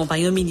mouvement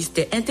compagnon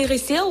ministère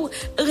intéressé ou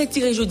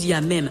retirez jeudi à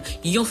même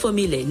yon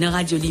formulaire dans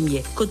Radio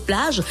Lumière Côte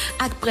Plage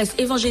ak presse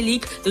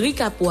évangélique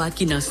Ricapois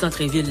qui dans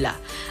centre-ville là.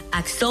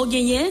 Ak sa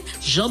gagné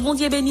Jean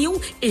Bondier béni ou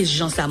et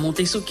Jean sa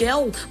monté sous cœur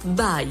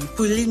bail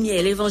pour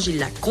lumière l'évangile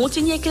là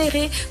continue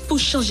éclairer pour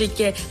changer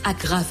cœur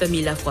ak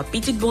raffermir la foi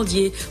petite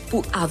Bondier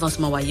pour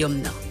avancement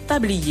royaume nan. Pas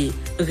oublier,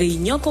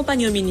 réunion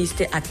compagnon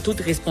ministère ak tout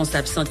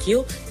responsable santé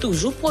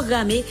toujours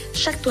programmé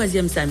chaque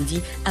 3e samedi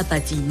à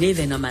partir de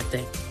 9h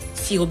matin.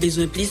 Si vous avez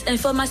besoin de plus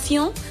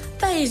d'informations,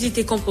 pas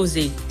hésiter à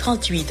composer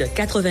 38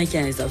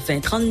 95 20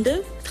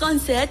 32,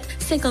 37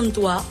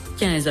 53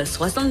 15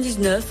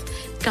 79,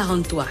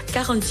 43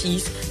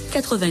 46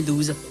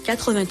 92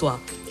 83.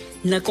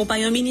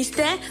 L'accompagnant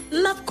ministère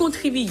m'a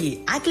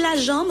contribué avec la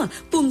jambe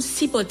pour me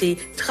supporter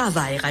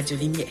travail Radio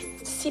Lumière.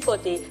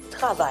 Supporter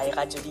travail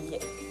Radio Lumière.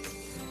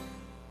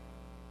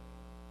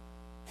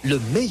 Le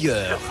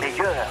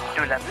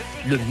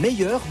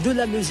meilleur de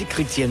la musique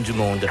chrétienne du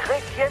monde.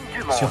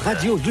 Sur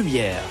Radio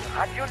Lumière.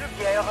 Radio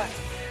Lumière.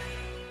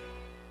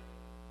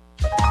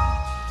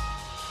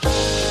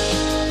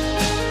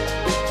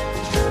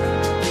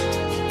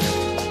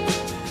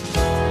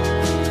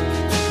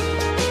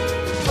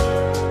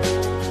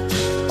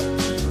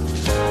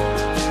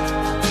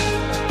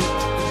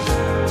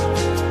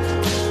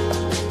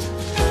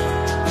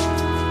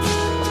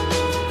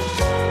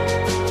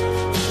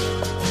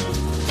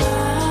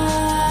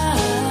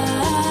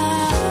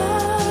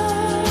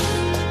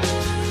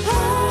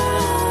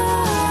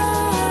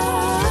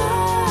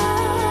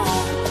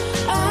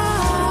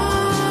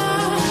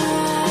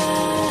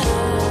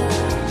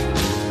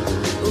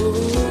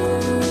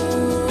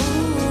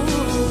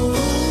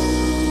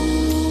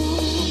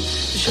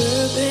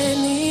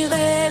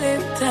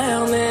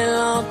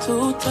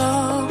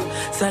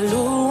 Sa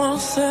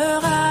louange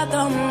sera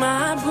dans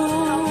ma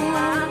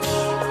bouche,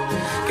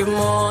 que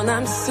mon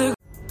âme se...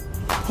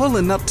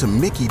 Pulling up to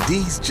Mickey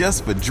D's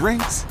just for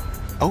drinks?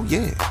 Oh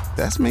yeah,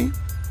 that's me.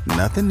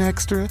 Nothing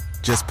extra,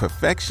 just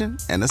perfection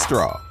and a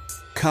straw.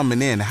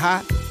 Coming in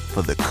hot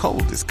for the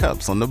coldest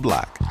cups on the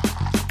block.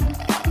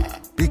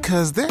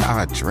 Because there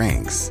are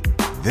drinks.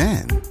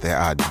 Then there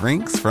are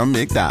drinks from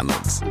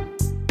McDonald's.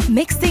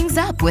 Mix things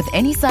up with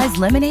any size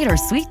lemonade or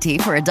sweet tea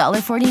for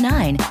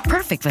 $1.49.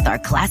 Perfect with our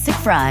classic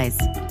fries.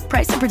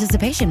 Price and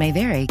participation may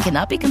vary.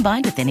 Cannot be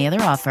combined with any other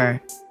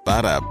offer.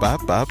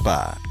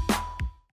 Ba-da-ba-ba-ba.